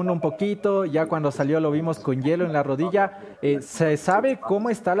segundo un poquito, ya cuando salió lo vimos con hielo en la rodilla. ¿Se sabe cómo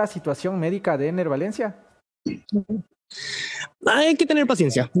está la situación médica de Ener Valencia? Hay que tener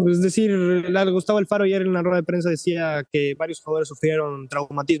paciencia. Es decir, Gustavo Alfaro ayer en la rueda de prensa decía que varios jugadores sufrieron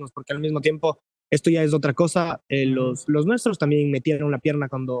traumatismos, porque al mismo tiempo esto ya es otra cosa. Los nuestros también metieron la pierna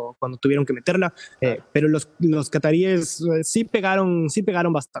cuando tuvieron que meterla, pero los cataríes sí pegaron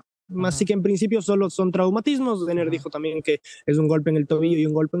bastante. Así que en principio solo son traumatismos. Denner dijo también que es un golpe en el tobillo y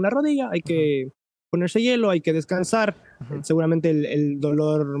un golpe en la rodilla. Hay que ponerse hielo, hay que descansar. Seguramente el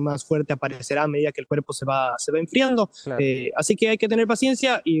dolor más fuerte aparecerá a medida que el cuerpo se va enfriando. Claro. Así que hay que tener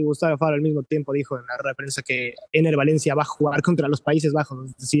paciencia. Y Gustavo Alfaro al mismo tiempo dijo en la rueda de prensa que Ener Valencia va a jugar contra los Países Bajos.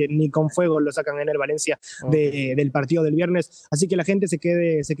 Es decir, ni con fuego lo sacan a Ener Valencia del partido del viernes. Así que la gente se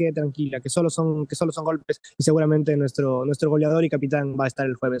quede tranquila, que solo son golpes. Y seguramente nuestro goleador y capitán va a estar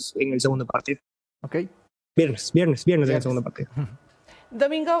el jueves en el segundo partido. Ok. Viernes en el segundo partido.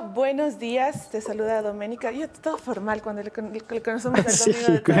 Domingo, buenos días. Te saluda Doménica. Yo todo formal cuando le conocemos al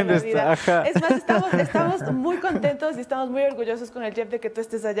Domingo de toda la vida. Es más, estamos muy contentos y estamos muy orgullosos con el Jeff de que tú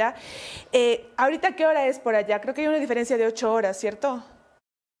estés allá. ¿Ahorita qué hora es por allá? Creo que hay una diferencia de 8 horas, ¿cierto?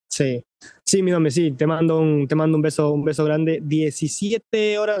 Sí, mi nombre, sí. Te mando un beso grande.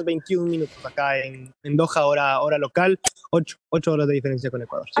 17 horas 21 minutos acá en Doha, hora local. 8 horas de diferencia con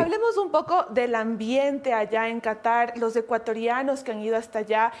Ecuador. Sí. Hablemos un poco del ambiente allá en Qatar, los ecuatorianos que han ido hasta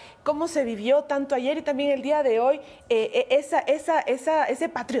allá, cómo se vivió tanto ayer y también el día de hoy, ese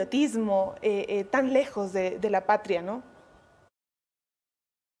patriotismo tan lejos de la patria, ¿no?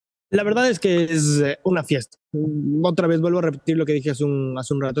 La verdad es que es una fiesta. Otra vez vuelvo a repetir lo que dije hace un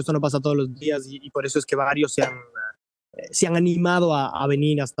rato. Esto no pasa todos los días y por eso es que varios se han animado a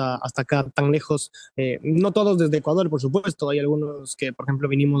venir hasta acá tan lejos. No todos desde Ecuador, por supuesto. Hay algunos que, por ejemplo,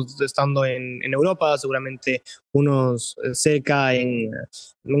 vinimos estando en Europa, seguramente unos cerca en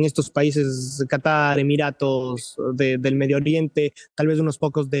estos países, Qatar, Emiratos, del Medio Oriente, tal vez unos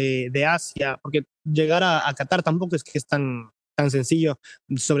pocos de Asia, porque llegar a Qatar tampoco es que es tan sencillo,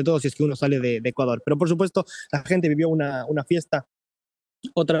 sobre todo si es que uno sale de Ecuador. Pero por supuesto, la gente vivió una fiesta.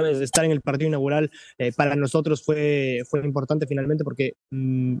 Otra vez, estar en el partido inaugural para nosotros fue importante finalmente porque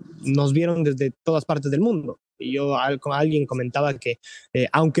nos vieron desde todas partes del mundo. Y yo con alguien comentaba que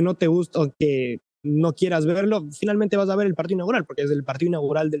aunque no te guste o que no quieras verlo, finalmente vas a ver el partido inaugural porque es el partido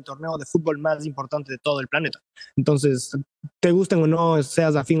inaugural del torneo de fútbol más importante de todo el planeta. Entonces, te gusten o no,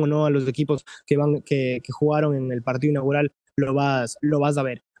 seas afín o no a los equipos que jugaron en el partido inaugural, lo vas a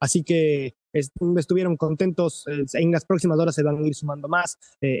ver. Así que estuvieron contentos. En las próximas horas se van a ir sumando más.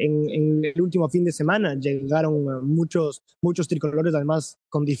 En el último fin de semana llegaron muchos tricolores, además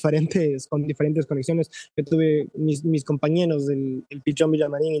con diferentes conexiones. Yo tuve mis compañeros, el Pichón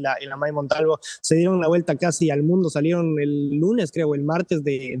Villamarín y la May Montalvo, se dieron la vuelta casi al mundo. Salieron el lunes, creo, el martes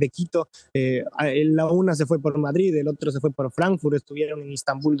de Quito. La una se fue por Madrid, el otro se fue por Frankfurt. Estuvieron en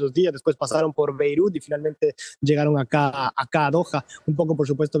Istambul 2 días, después pasaron por Beirut y finalmente llegaron acá a Doha. Un poco, por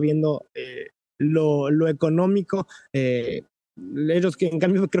supuesto, viendo lo económico. Ellos que en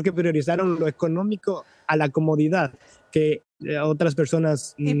cambio creo que priorizaron lo económico a la comodidad, que otras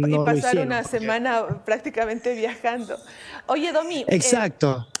personas no y pasar hicieron, una semana prácticamente viajando. Oye, Domi,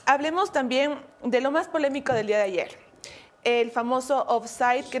 exacto. Hablemos también de lo más polémico del día de ayer. El famoso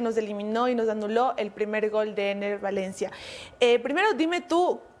offside que nos eliminó y nos anuló el primer gol de Ener Valencia. Primero, dime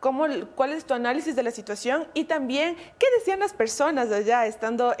tú cuál es tu análisis de la situación y también qué decían las personas allá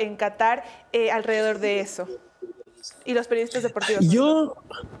estando en Qatar alrededor de eso y los periodistas deportivos.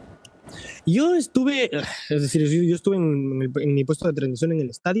 Yo estuve, es decir, yo estuve en mi puesto de transmisión en el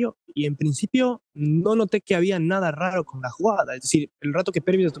estadio y en principio no noté que había nada raro con la jugada. Es decir, el rato que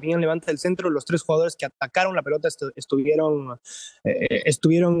Pervis Estupiñán levanta el centro, los 3 jugadores que atacaron la pelota estuvieron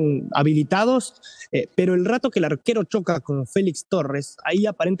habilitados, pero el rato que el arquero choca con Félix Torres, ahí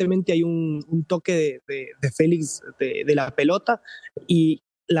aparentemente hay un toque de Félix de la pelota y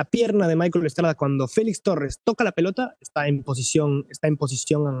la pierna de Michael Estrada cuando Félix Torres toca la pelota está en posición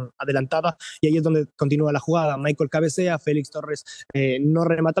adelantada y ahí es donde continúa la jugada. Michael cabecea, Félix Torres no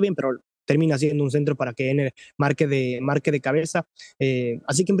remata bien, pero termina siendo un centro para que Ener marque de cabeza.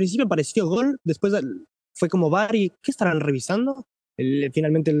 Así que en principio pareció gol, después fue como VAR y ¿qué estarán revisando?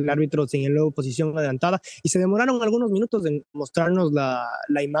 Finalmente el árbitro señaló posición adelantada y se demoraron algunos minutos en mostrarnos la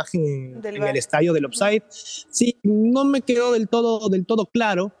imagen en el estadio del offside. Sí, no me quedó del todo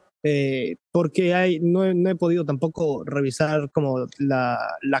claro, porque no he podido tampoco revisar como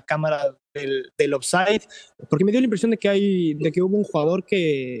la cámara del offside, porque me dio la impresión de que hubo un jugador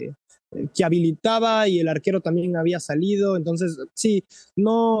que habilitaba y el arquero también había salido, entonces sí,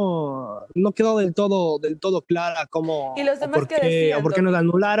 no quedó del todo clara cómo ¿Y los demás qué o decían, por qué nos Domi?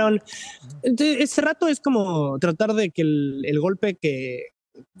 anularon. Entonces, ese rato es como tratar de que el golpe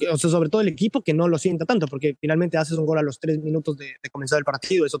o sea, sobre todo el equipo que no lo sienta tanto, porque finalmente haces un gol a los 3 minutos de comenzar el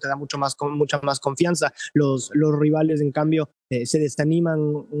partido, eso te da mucha más confianza. Los rivales, en cambio, se desaniman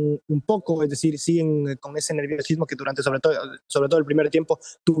un poco, es decir, siguen con ese nerviosismo que durante, sobre todo el primer tiempo,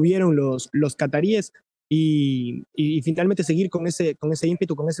 tuvieron los cataríes. Y finalmente seguir con ese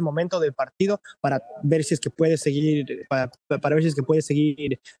ímpetu, con ese momento del partido para ver si es que puede seguir, para ver si es que puede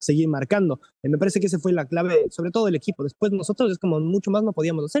seguir marcando. Me parece que esa fue la clave, sobre todo del equipo. Después nosotros es como mucho más no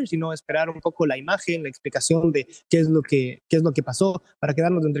podíamos hacer, sino esperar un poco la imagen, la explicación de qué es lo que pasó, para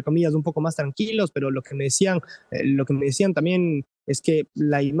quedarnos, entre comillas, un poco más tranquilos, pero lo que me decían también es que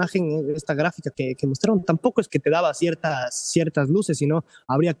la imagen, esta gráfica que mostraron, tampoco es que te daba ciertas luces, sino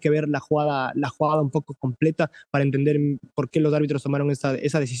habría que ver la jugada un poco completa para entender por qué los árbitros tomaron esa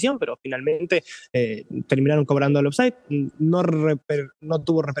decisión, pero finalmente terminaron cobrando el offside. No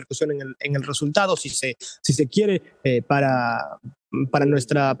tuvo repercusión en el resultado, si se quiere, para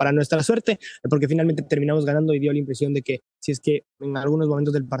nuestra suerte, porque finalmente terminamos ganando y dio la impresión de que si es que en algunos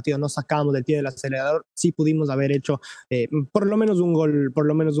momentos del partido no sacábamos del pie del acelerador, sí pudimos haber hecho por lo menos un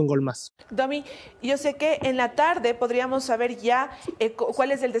gol más. Domi, yo sé que en la tarde podríamos saber ya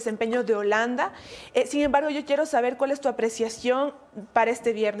cuál es el desempeño de Holanda. Sin embargo, yo quiero saber cuál es tu apreciación para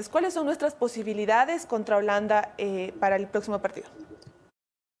este viernes. ¿Cuáles son nuestras posibilidades contra Holanda para el próximo partido?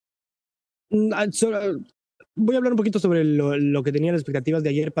 Voy a hablar un poquito sobre lo que tenía las expectativas de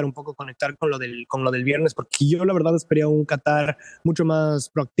ayer para un poco conectar con lo del viernes, porque yo la verdad esperé un Qatar mucho más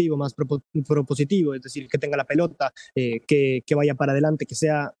proactivo, más propositivo, es decir, que tenga la pelota, que vaya para adelante, que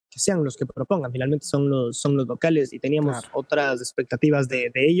sean los que propongan. Finalmente son los locales y teníamos otras expectativas de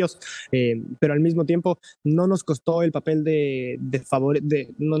ellos, pero al mismo tiempo no nos costó el papel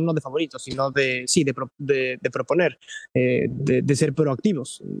no de favoritos, sino de proponer, de ser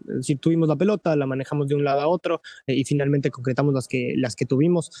proactivos. Si tuvimos la pelota, la manejamos de un lado a otro y finalmente concretamos las que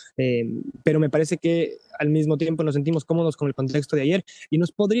tuvimos, pero me parece que al mismo tiempo nos sentimos cómodos con el contexto de ayer y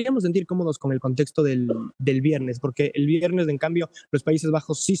nos podríamos sentir cómodos con el contexto del viernes, porque el viernes, en cambio, los Países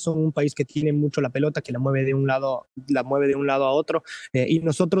Bajos sí son un país que tiene mucho la pelota, que la mueve de un lado a otro, y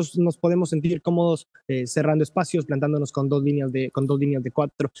nosotros nos podemos sentir cómodos cerrando espacios, plantándonos con dos líneas de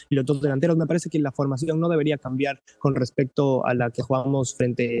 4 y los dos delanteros. Me parece que la formación no debería cambiar con respecto a la que jugamos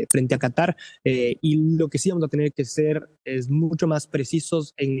frente a Qatar, y lo que sí vamos a tener que ser es mucho más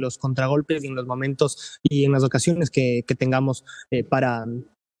precisos en los contragolpes y en los momentos y en las ocasiones que tengamos para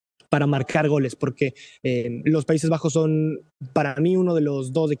marcar goles, porque los Países Bajos son para mí uno de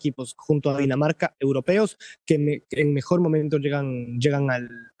los dos equipos junto a Dinamarca europeos que en mejor momento llegan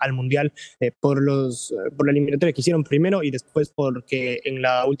al Mundial, por la eliminatoria que hicieron primero y después porque en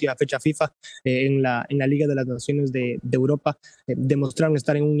la última fecha FIFA, en la Liga de las Naciones de Europa, demostraron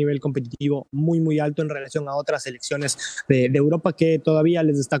estar en un nivel competitivo muy muy alto en relación a otras selecciones de Europa que todavía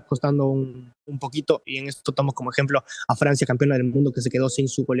les está costando un poquito, y en esto tomo como ejemplo a Francia, campeona del mundo, que se quedó sin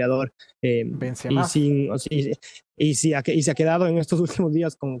su goleador, y se ha quedado en estos últimos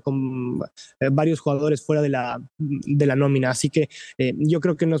días con varios jugadores fuera de la nómina. Así que yo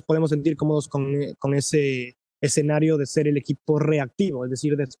creo que nos podemos sentir cómodos con ese escenario de ser el equipo reactivo, es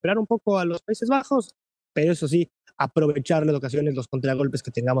decir, de esperar un poco a los Países Bajos, pero eso sí, aprovechar las ocasiones, los contragolpes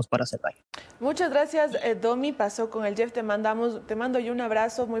que tengamos para hacer daño. Muchas gracias, Domi. Pasó con el Jeff. Te mando yo un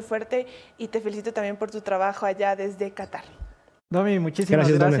abrazo muy fuerte y te felicito también por tu trabajo allá desde Qatar. Domi,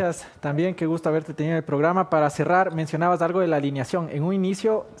 muchísimas gracias. También qué gusto haberte tenido en el programa. Para cerrar, mencionabas algo de la alineación. En un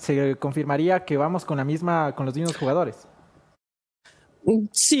inicio se confirmaría que vamos con los mismos jugadores.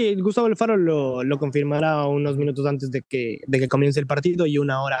 Sí, Gustavo Alfaro lo confirmará unos minutos antes de que comience el partido y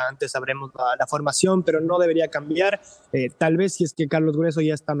una hora antes sabremos la formación, pero no debería cambiar. Tal vez si es que Carlos Grueso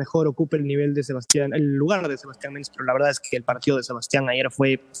ya está mejor, ocupe el lugar de Sebastián Méndez, pero la verdad es que el partido de Sebastián ayer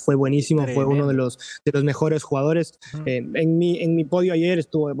fue buenísimo. Tremendo. Fue uno de los mejores jugadores. En mi podio ayer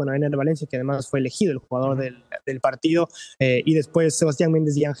estuvo, bueno, Ener Valencia, que además fue elegido el jugador del partido, y después Sebastián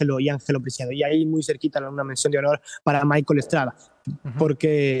Méndez y Ángelo Preciado. Y ahí muy cerquita una mención de honor para Michael Estrada,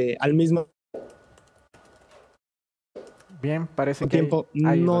 porque al mismo tiempo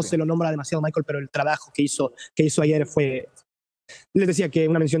no se lo nombra demasiado Michael, pero el trabajo que hizo ayer les decía que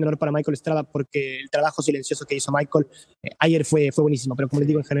una mención de honor para Michael Estrada, porque el trabajo silencioso que hizo Michael ayer fue buenísimo, pero como les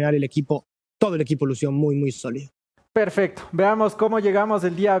digo, en general todo el equipo lució muy muy sólido. Perfecto. Veamos cómo llegamos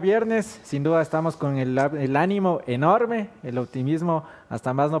el día viernes. Sin duda estamos con el ánimo enorme, el optimismo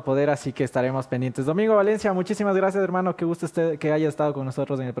hasta más no poder, así que estaremos pendientes. Domingo Valencia, muchísimas gracias, hermano. Qué gusto que haya estado con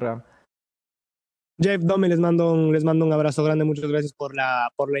nosotros en el programa. Jeff, Domi, les mando un abrazo grande, muchas gracias por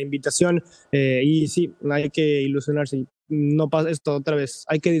la invitación. Y sí, hay que ilusionarse. No pasa esto otra vez.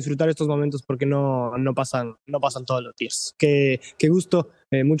 Hay que disfrutar estos momentos porque no pasan todos los días. Qué gusto,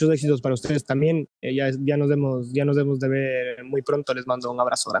 muchos éxitos para ustedes también. Ya nos debemos de ver muy pronto. Les mando un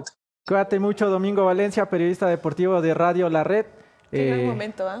abrazo grande. Cuídate mucho, Domingo Valencia, periodista deportivo de Radio La Red. Qué gran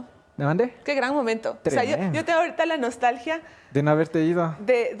momento, ¿ah? ¿Me mandé? Qué gran momento. O sea, yo tengo ahorita la nostalgia de no haberte ido.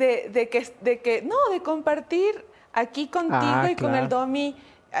 De compartir aquí contigo y con el Domi.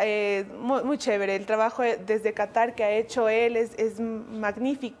 Muy chévere. El trabajo desde Qatar que ha hecho él es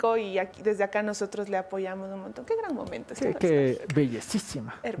magnífico y desde acá nosotros le apoyamos un montón. Qué gran momento. Qué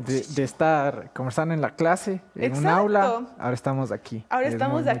bellísima. De estar conversando en la clase, en un aula. Ahora estamos aquí. Ahora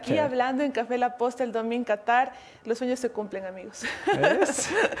estamos aquí hablando en Café La Posta, el Domi en Qatar. Los sueños se cumplen, amigos.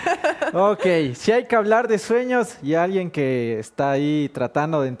 Ok, si hay que hablar de sueños y alguien que está ahí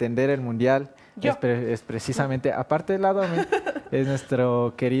tratando de entender el Mundial, es precisamente, aparte del lado, es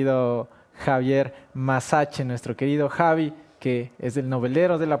nuestro querido Javier Masache, nuestro querido Javi, que es el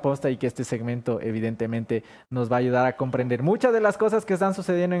novelero de La Posta y que este segmento evidentemente nos va a ayudar a comprender muchas de las cosas que están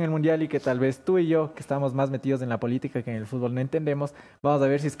sucediendo en el Mundial y que tal vez tú y yo, que estamos más metidos en la política que en el fútbol, no entendemos. Vamos a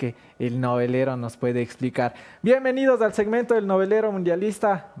ver si es que el novelero nos puede explicar. Bienvenidos al segmento del novelero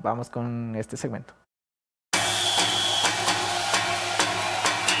mundialista. Vamos con este segmento.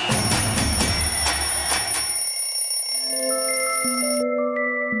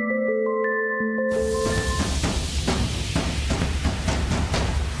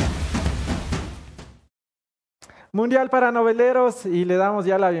 Mundial para noveleros y le damos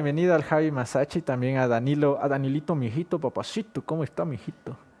ya la bienvenida al Javi Masachi y también a Danilito, mijito, papacito. ¿Cómo está,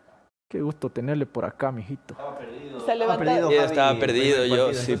 mijito? Qué gusto tenerle por acá, mijito. Estaba perdido. Estaba perdido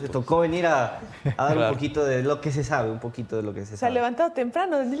yo, sí. Entonces tocó venir a dar un poquito de lo que se sabe, Se ha levantado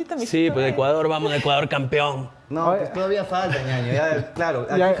temprano, Danilito, mijito. Sí, pues Ecuador, vamos, Ecuador campeón. No, pues todavía falta, ñaño. Ya, claro,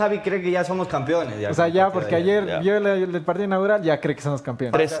 aquí Javi cree que ya somos campeones. Ya, o sea, ya, porque ayer vio el partido inaugural, ya cree que somos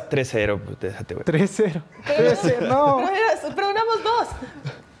campeones. 3-0, pues déjate, güey. 3-0. 3-0, no. Pero ganamos 2.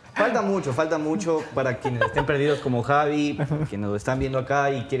 Falta mucho para quienes estén perdidos como Javi, quienes lo están viendo acá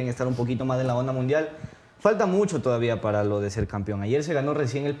y quieren estar un poquito más en la onda mundial. Falta mucho todavía para lo de ser campeón. Ayer se ganó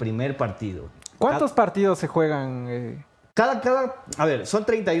recién el primer partido. ¿Cuántos partidos se juegan? A ver, son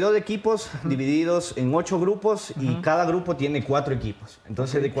 32 equipos divididos en 8 grupos y cada grupo tiene 4 equipos.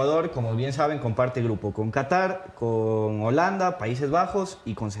 Entonces, Ecuador, como bien saben, comparte grupo con Qatar, con Holanda, Países Bajos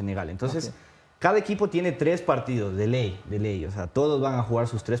y con Senegal. Entonces, cada equipo tiene 3 partidos de ley. O sea, todos van a jugar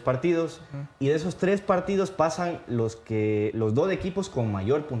sus 3 partidos y de esos 3 partidos pasan los 2 equipos con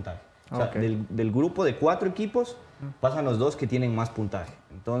mayor puntaje. O sea, del grupo de 4 equipos pasan los 2 que tienen más puntaje.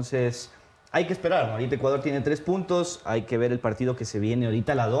 Entonces, hay que esperar, ¿no? Ahorita Ecuador tiene 3 puntos, hay que ver el partido que se viene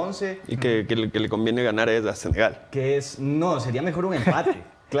ahorita a las 11. Y que le conviene ganar es a Senegal. Sería mejor un empate.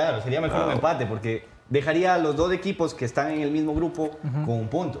 Claro, sería mejor un empate porque dejaría a los 2 equipos que están en el mismo grupo con un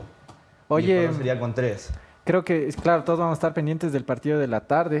punto. Oye, y sería con 3. Creo que, claro, todos vamos a estar pendientes del partido de la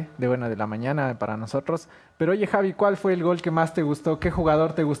tarde, de la mañana para nosotros. Pero oye, Javi, ¿cuál fue el gol que más te gustó? ¿Qué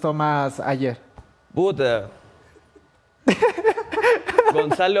jugador te gustó más ayer? Puta.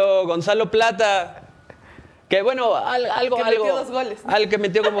 Gonzalo Plata. Que bueno, algo. Metió 2 goles. Que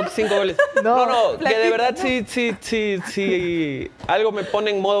metió como 5 goles. No, que de verdad sí. Algo me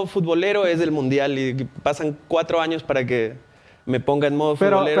pone en modo futbolero es el Mundial y pasan 4 años para que me ponga en modo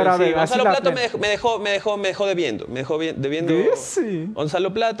futbolero. Pero a ver, Gonzalo Plata me dejó debiendo. Sí.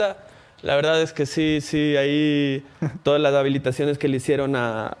 Gonzalo Plata, la verdad es que sí, ahí todas las habilitaciones que le hicieron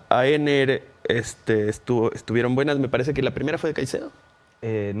a Ener estuvieron buenas. Me parece que la primera fue de Caicedo.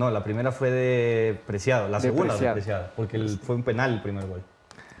 No, la primera fue de Preciado, la segunda de Preciado, porque fue un penal el primer gol.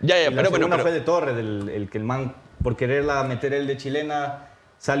 Pero la segunda fue de Torres, el que el man, por quererla meter el de chilena,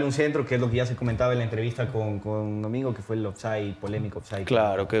 sale un centro, que es lo que ya se comentaba en la entrevista con Domingo, que fue el offside, polémico offside.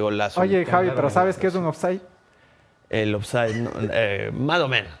 Claro, qué golazo. Oye, Javi, ¿pero sabes qué es un offside? El offside, no, más o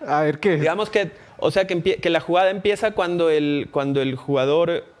menos. A ver, ¿qué es? Digamos que la jugada empieza cuando el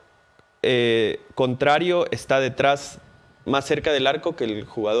jugador contrario está detrás, más cerca del arco que el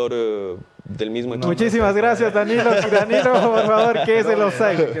jugador del mismo equipo. Muchísimas gracias, Danilo. Danilo, por favor, ¿qué es el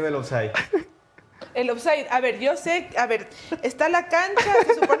offside? ¿Qué es el offside? El offside, a ver, yo sé, a ver, está la cancha,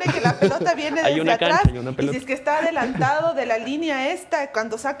 se supone que la pelota viene Hay desde una atrás, cancha y una pelota. si es que está adelantado de la línea esta,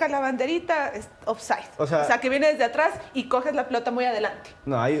 cuando saca la banderita, es offside. O sea, que viene desde atrás y coges la pelota muy adelante.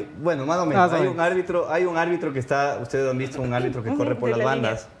 No, bueno, más o menos. Hay un árbitro que está, ustedes han visto un árbitro que corre por las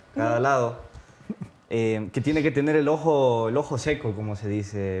bandas, cada lado, que tiene que tener el ojo seco, como se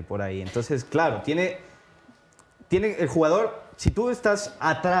dice por ahí. Entonces, claro, tiene el jugador, si tú estás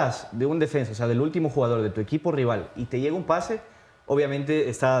atrás de un defensa, o sea, del último jugador de tu equipo rival, y te llega un pase, obviamente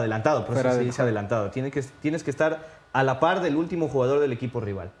está adelantado, por eso se dice adelantado. Tienes que estar a la par del último jugador del equipo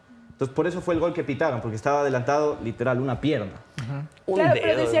rival. Entonces, por eso fue el gol que pitaron, porque estaba adelantado, literal, una pierna. Claro,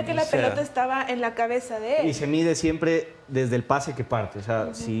 pero decía que la pelota estaba en la cabeza de él. Y se mide siempre desde el pase que parte. O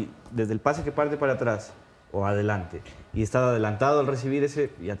sea, si desde el pase que parte para atrás o adelante y está adelantado al recibir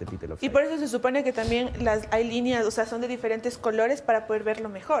ese, ya te pite el offside. Y por eso se supone que también hay líneas, o sea, son de diferentes colores para poder verlo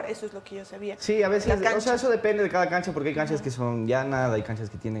mejor. Eso es lo que yo sabía. Sí, a veces, o sea, eso depende de cada cancha, porque hay canchas que son llanas, hay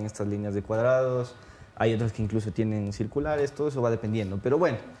canchas que tienen estas líneas de cuadrados, hay otras que incluso tienen circulares, todo eso va dependiendo. Pero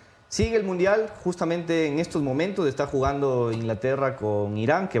bueno, sigue el Mundial, justamente en estos momentos está jugando Inglaterra con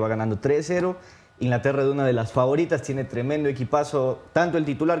Irán, que va ganando 3-0. Inglaterra es una de las favoritas, tiene tremendo equipazo, tanto el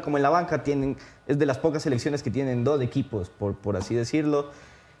titular como en la banca, es de las pocas selecciones que tienen 2 equipos, por así decirlo,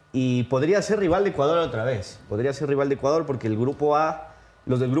 y podría ser rival de Ecuador otra vez, podría ser rival de Ecuador porque el grupo A,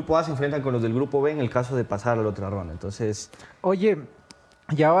 los del grupo A se enfrentan con los del grupo B en el caso de pasar a la otra ronda, entonces... Oye,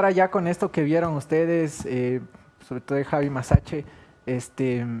 y ahora ya con esto que vieron ustedes, sobre todo de Javi Masache,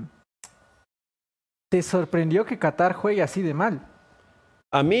 ¿te sorprendió que Qatar juegue así de mal?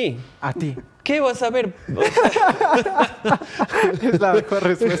 ¿A mí? A ti. ¿Qué vas a ver? Es la mejor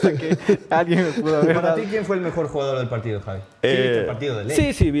respuesta que alguien me pudo haber Para dado. ti, ¿quién fue el mejor jugador del partido, Javi? ¿Sí viste el partido de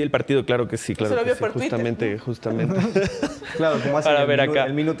ley? Sí, vi el partido, claro que sí, claro Se lo que vio sí, por Twitter. justamente. Claro, como hace Para ver acá.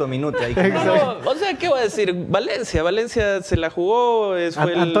 el minuto a minuto. Ahí No, o sea, ¿qué voy a decir? Valencia se la jugó.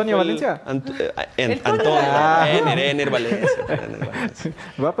 ¿Antonio Valencia? Antonio. Ener Valencia.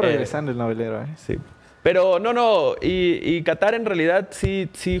 Va progresando el novelero. Sí. Pero no, y Qatar en realidad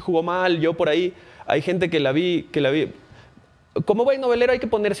sí jugó mal. Yo por ahí, hay gente que la vi. Como buen novelero hay que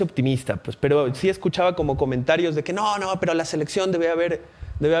ponerse optimista, pues, pero sí escuchaba como comentarios de que no, pero la selección debe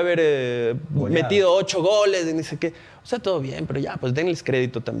haber metido 8 goles y ni sé qué. O sea, todo bien, pero ya, pues denles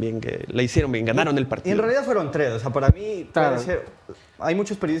crédito también, que la hicieron bien, ganaron el partido. Y en realidad fueron 3, o sea, para mí puede ser... Hay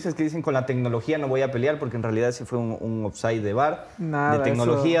muchos periodistas que dicen con la tecnología no voy a pelear porque en realidad sí fue un offside de VAR, Nada, de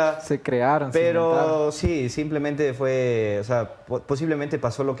tecnología. Se crearon. Pero sí, simplemente fue, o sea, posiblemente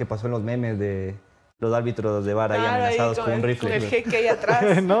pasó lo que pasó en los memes de los árbitros de VAR ahí amenazados con un rifle. Con el jeque ahí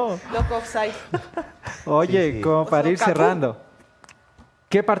atrás. No. Loco offside. Oye, Sí. como para ir cerrando,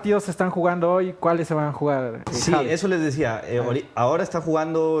 ¿qué partidos se están jugando hoy? ¿Cuáles se van a jugar? Sí, Javi? eso les decía. Ahora está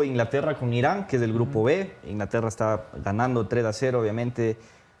jugando Inglaterra con Irán, que es del grupo B. Inglaterra está ganando 3-0, obviamente.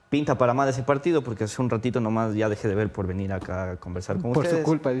 Pinta para más de ese partido, porque hace un ratito nomás ya dejé de ver por venir acá a conversar con ustedes. Por su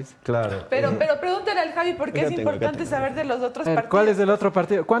culpa, dice. Claro. Pero pregúntale al Javi por qué es importante saber de los otros partidos. ¿Cuál es el otro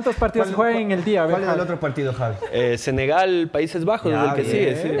partido? ¿Cuántos partidos se juegan en el día? A ver, ¿Cuál es el Javi. otro partido, Javi? Senegal, Países Bajos, Ya, es el que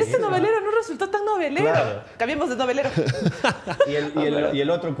bien. sigue. Sí. Este novelero no resultó tan novelero. Claro. Cambiemos de novelero. ¿Y el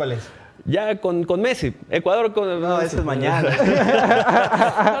otro cuál es? Ya con Messi. Ecuador con... No, eso es mañana.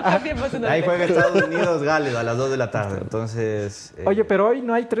 No cambiemos de novelero. Ahí juega Estados Unidos, Gales, a las 2 de la tarde. Entonces... Oye, pero hoy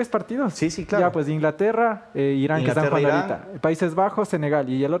no hay 3 partidos. Sí, claro. Ya, pues Inglaterra, Irán, que están jugando ahorita. Países Bajos, Senegal.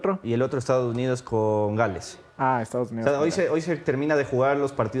 ¿Y el otro? Y el otro Estados Unidos con Gales. Estados O Unidos. sea, hoy se termina de jugar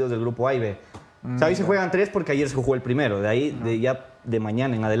los partidos del grupo A y B. O sea, hoy se juegan 3 porque ayer se jugó el primero. De ahí, ya de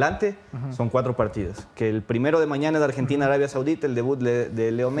mañana en adelante, son 4 partidos. Que el primero de mañana es de Argentina, Arabia Saudita, el debut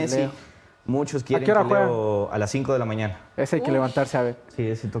de Leo Messi. Leo. Muchos quieren qué hora que Leo a las 5 de la mañana. Ese hay que levantarse a ver. Sí,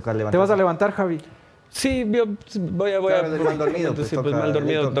 ese toca levantar. ¿Te vas a levantar, Javi? Sí, voy a... Claro, del mal dormido, pues, Sí, pues toca- mal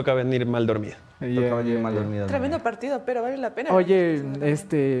dormido, toca- toca venir mal dormido. Toca venir mal dormido. Tremendo partido, pero vale la pena. Oye,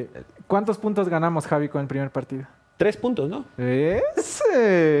 ¿cuántos puntos ganamos, Javi, con el primer partido? 3 puntos, ¿no?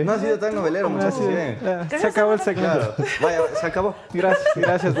 Ese. No ha sido tan novelero, muchachos. Bien. Se acabó el segmento. Claro. Vaya, se acabó.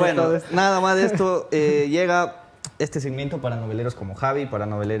 Gracias por Bueno, todo esto. nada más de esto. Llega este segmento para noveleros como Javi, para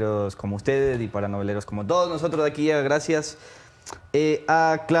noveleros como ustedes y para noveleros como todos nosotros de aquí. Gracias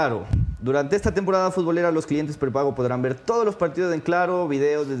a Claro. Durante esta temporada futbolera, los clientes prepago podrán ver todos los partidos en Claro,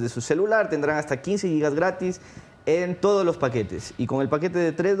 videos desde su celular, tendrán hasta 15 gigas gratis en todos los paquetes. Y con el paquete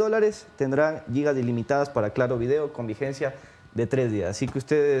de $3 tendrán gigas ilimitadas para Claro Video con vigencia de 3 días. Así que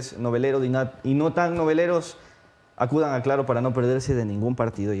ustedes, noveleros y no tan noveleros, acudan a Claro para no perderse de ningún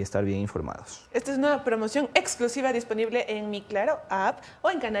partido y estar bien informados. Esta es una promoción exclusiva disponible en Mi Claro app o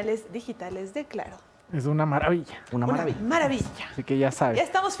en canales digitales de Claro. Es una maravilla. Una maravilla. Maravilla. Así que ya sabes. Ya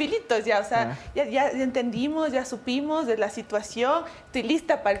estamos filitos, ya, o sea, ya entendimos, ya supimos de la situación. Estoy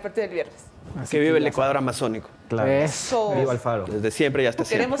lista para el partido del viernes. Que vive el Ecuador amazónico. Claro. Eso. Viva Alfaro. Desde siempre y hasta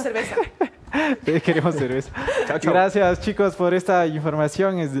siempre. Queremos cerveza. Queremos cerveza. Chao, chao. Gracias, chicos, por esta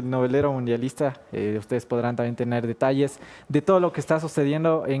información. Es del novelero mundialista. Ustedes podrán también tener detalles de todo lo que está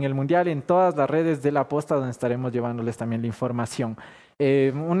sucediendo en el Mundial en todas las redes de La Posta, donde estaremos llevándoles también la información.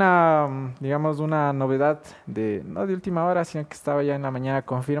 Digamos, una novedad no de última hora, sino que estaba ya en la mañana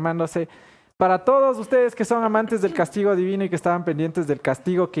confirmándose. Para todos ustedes que son amantes del castigo divino y que estaban pendientes del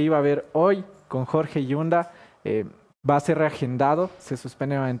castigo que iba a haber hoy con Jorge Yunda, va a ser reagendado, se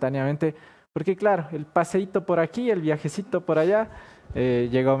suspende momentáneamente, porque claro, el paseíto por aquí, el viajecito por allá,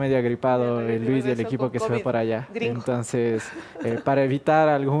 llegó medio agripado Luis y el equipo que se fue por allá. Gringo. Entonces, para evitar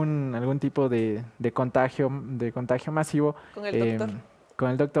algún tipo de contagio masivo, Con el doctor. con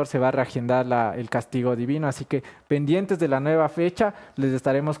el doctor se va a reagendar el castigo divino, así que pendientes de la nueva fecha, les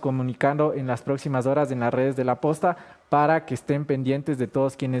estaremos comunicando en las próximas horas en las redes de La Posta para que estén pendientes de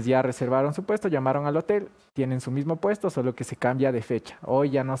todos quienes ya reservaron su puesto, llamaron al hotel, tienen su mismo puesto, solo que se cambia de fecha.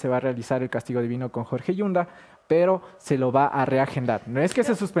 Hoy ya no se va a realizar el castigo divino con Jorge Yunda, pero se lo va a reagendar. No es que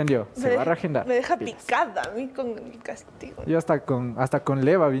se suspendió, se va a reagendar. Me deja picada a mí con el castigo. Yo hasta con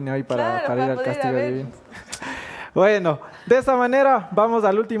Leva vine hoy para ir al poder castigo ver. divino. Bueno, de esta manera vamos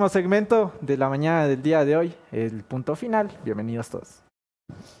al último segmento de la mañana del día de hoy, el punto final. Bienvenidos todos.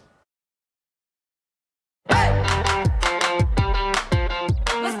 Let's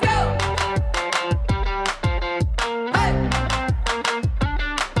go. Hey.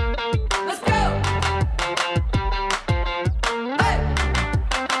 Let's go. Hey.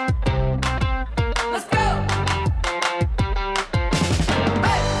 Let's go. Hey.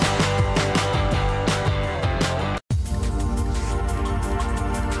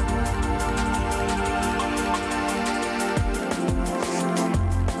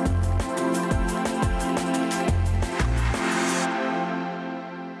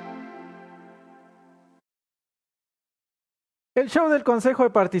 El show del Consejo de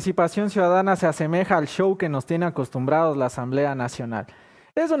Participación Ciudadana se asemeja al show que nos tiene acostumbrados la Asamblea Nacional.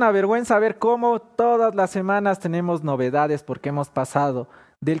 Es una vergüenza ver cómo todas las semanas tenemos novedades porque hemos pasado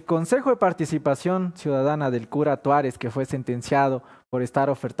del Consejo de Participación Ciudadana del cura Tuárez, que fue sentenciado por estar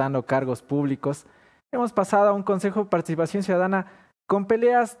ofertando cargos públicos. Hemos pasado a un Consejo de Participación Ciudadana con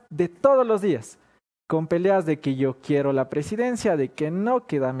peleas de todos los días, con peleas de que yo quiero la presidencia, de que no,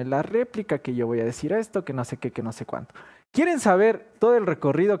 que dame la réplica, que yo voy a decir esto, que no sé qué, que no sé cuánto. ¿Quieren saber todo el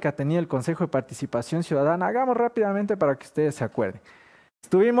recorrido que ha tenido el Consejo de Participación Ciudadana? Hagamos rápidamente para que ustedes se acuerden.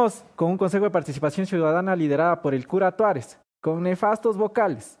 Estuvimos con un Consejo de Participación Ciudadana liderada por el cura Tuárez, con nefastos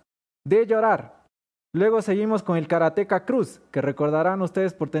vocales, de llorar. Luego seguimos con el karateca Cruz, que recordarán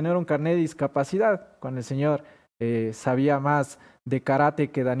ustedes por tener un carnet de discapacidad, cuando el señor sabía más de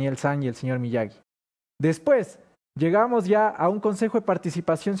karate que Daniel San y el señor Miyagi. Después llegamos ya a un Consejo de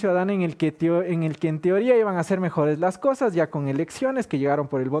Participación Ciudadana en el que en teoría iban a ser mejores las cosas, ya con elecciones que llegaron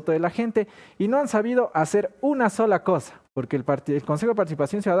por el voto de la gente y no han sabido hacer una sola cosa, porque el Consejo de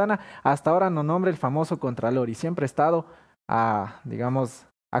Participación Ciudadana hasta ahora no nombra el famoso Contralor y siempre ha estado a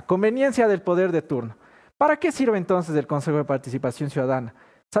conveniencia del poder de turno. ¿Para qué sirve entonces el Consejo de Participación Ciudadana?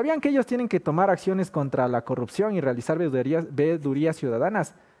 ¿Sabían que ellos tienen que tomar acciones contra la corrupción y realizar veedurías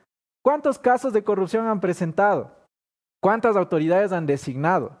ciudadanas? ¿Cuántos casos de corrupción han presentado? ¿Cuántas autoridades han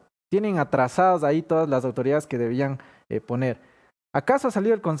designado? Tienen atrasadas ahí todas las autoridades que debían poner. ¿Acaso ha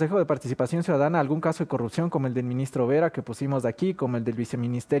salido del Consejo de Participación Ciudadana algún caso de corrupción como el del ministro Vera que pusimos de aquí, como el del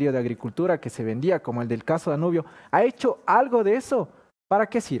viceministerio de Agricultura que se vendía, como el del caso Danubio? ¿Ha hecho algo de eso? ¿Para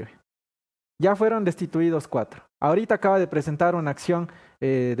qué sirve? Ya fueron destituidos 4. Ahorita acaba de presentar una acción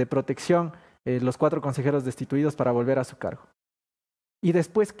de protección los 4 consejeros destituidos para volver a su cargo. ¿Y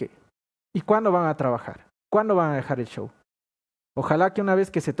después qué? ¿Y cuándo van a trabajar? ¿Cuándo van a dejar el show? Ojalá que una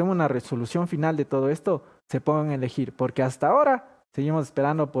vez que se tome una resolución final de todo esto, se pongan a elegir, porque hasta ahora seguimos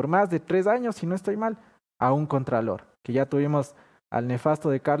esperando por más de 3 años, si no estoy mal, a un contralor, que ya tuvimos al nefasto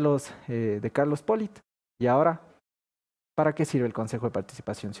de Carlos Polit. Y ahora, ¿para qué sirve el Consejo de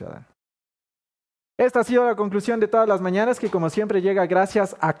Participación Ciudadana? Esta ha sido la conclusión de todas las mañanas, que como siempre llega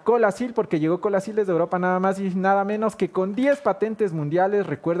gracias a Colasil, porque llegó Colasil desde Europa nada más y nada menos que con 10 patentes mundiales.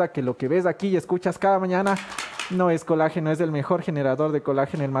 Recuerda que lo que ves aquí y escuchas cada mañana no es colágeno, es el mejor generador de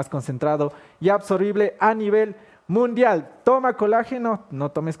colágeno, el más concentrado y absorbible a nivel mundial. Toma colágeno, no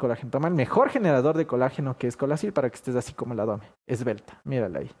tomes colágeno, toma el mejor generador de colágeno que es Colasil para que estés así como la Dome, esbelta,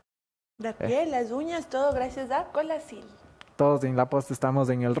 mírala ahí. La piel, las uñas, todo gracias a Colasil. Todos en La Posta estamos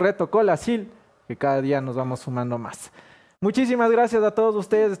en el reto Colasil, que cada día nos vamos sumando más. Muchísimas gracias a todos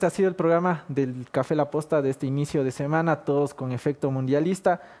ustedes. Este ha sido el programa del Café La Posta de este inicio de semana, todos con efecto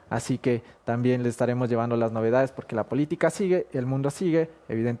mundialista. Así que también les estaremos llevando las novedades porque la política sigue, el mundo sigue,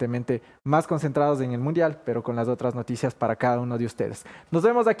 evidentemente más concentrados en el mundial, pero con las otras noticias para cada uno de ustedes. Nos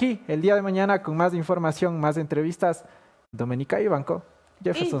vemos aquí el día de mañana con más información, más entrevistas. Domenica Ibanco,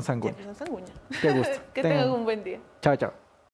 Jefferson Sanguña. Jefferson Sanguña. Qué gusto. Que tengan un buen día. Chao, chao.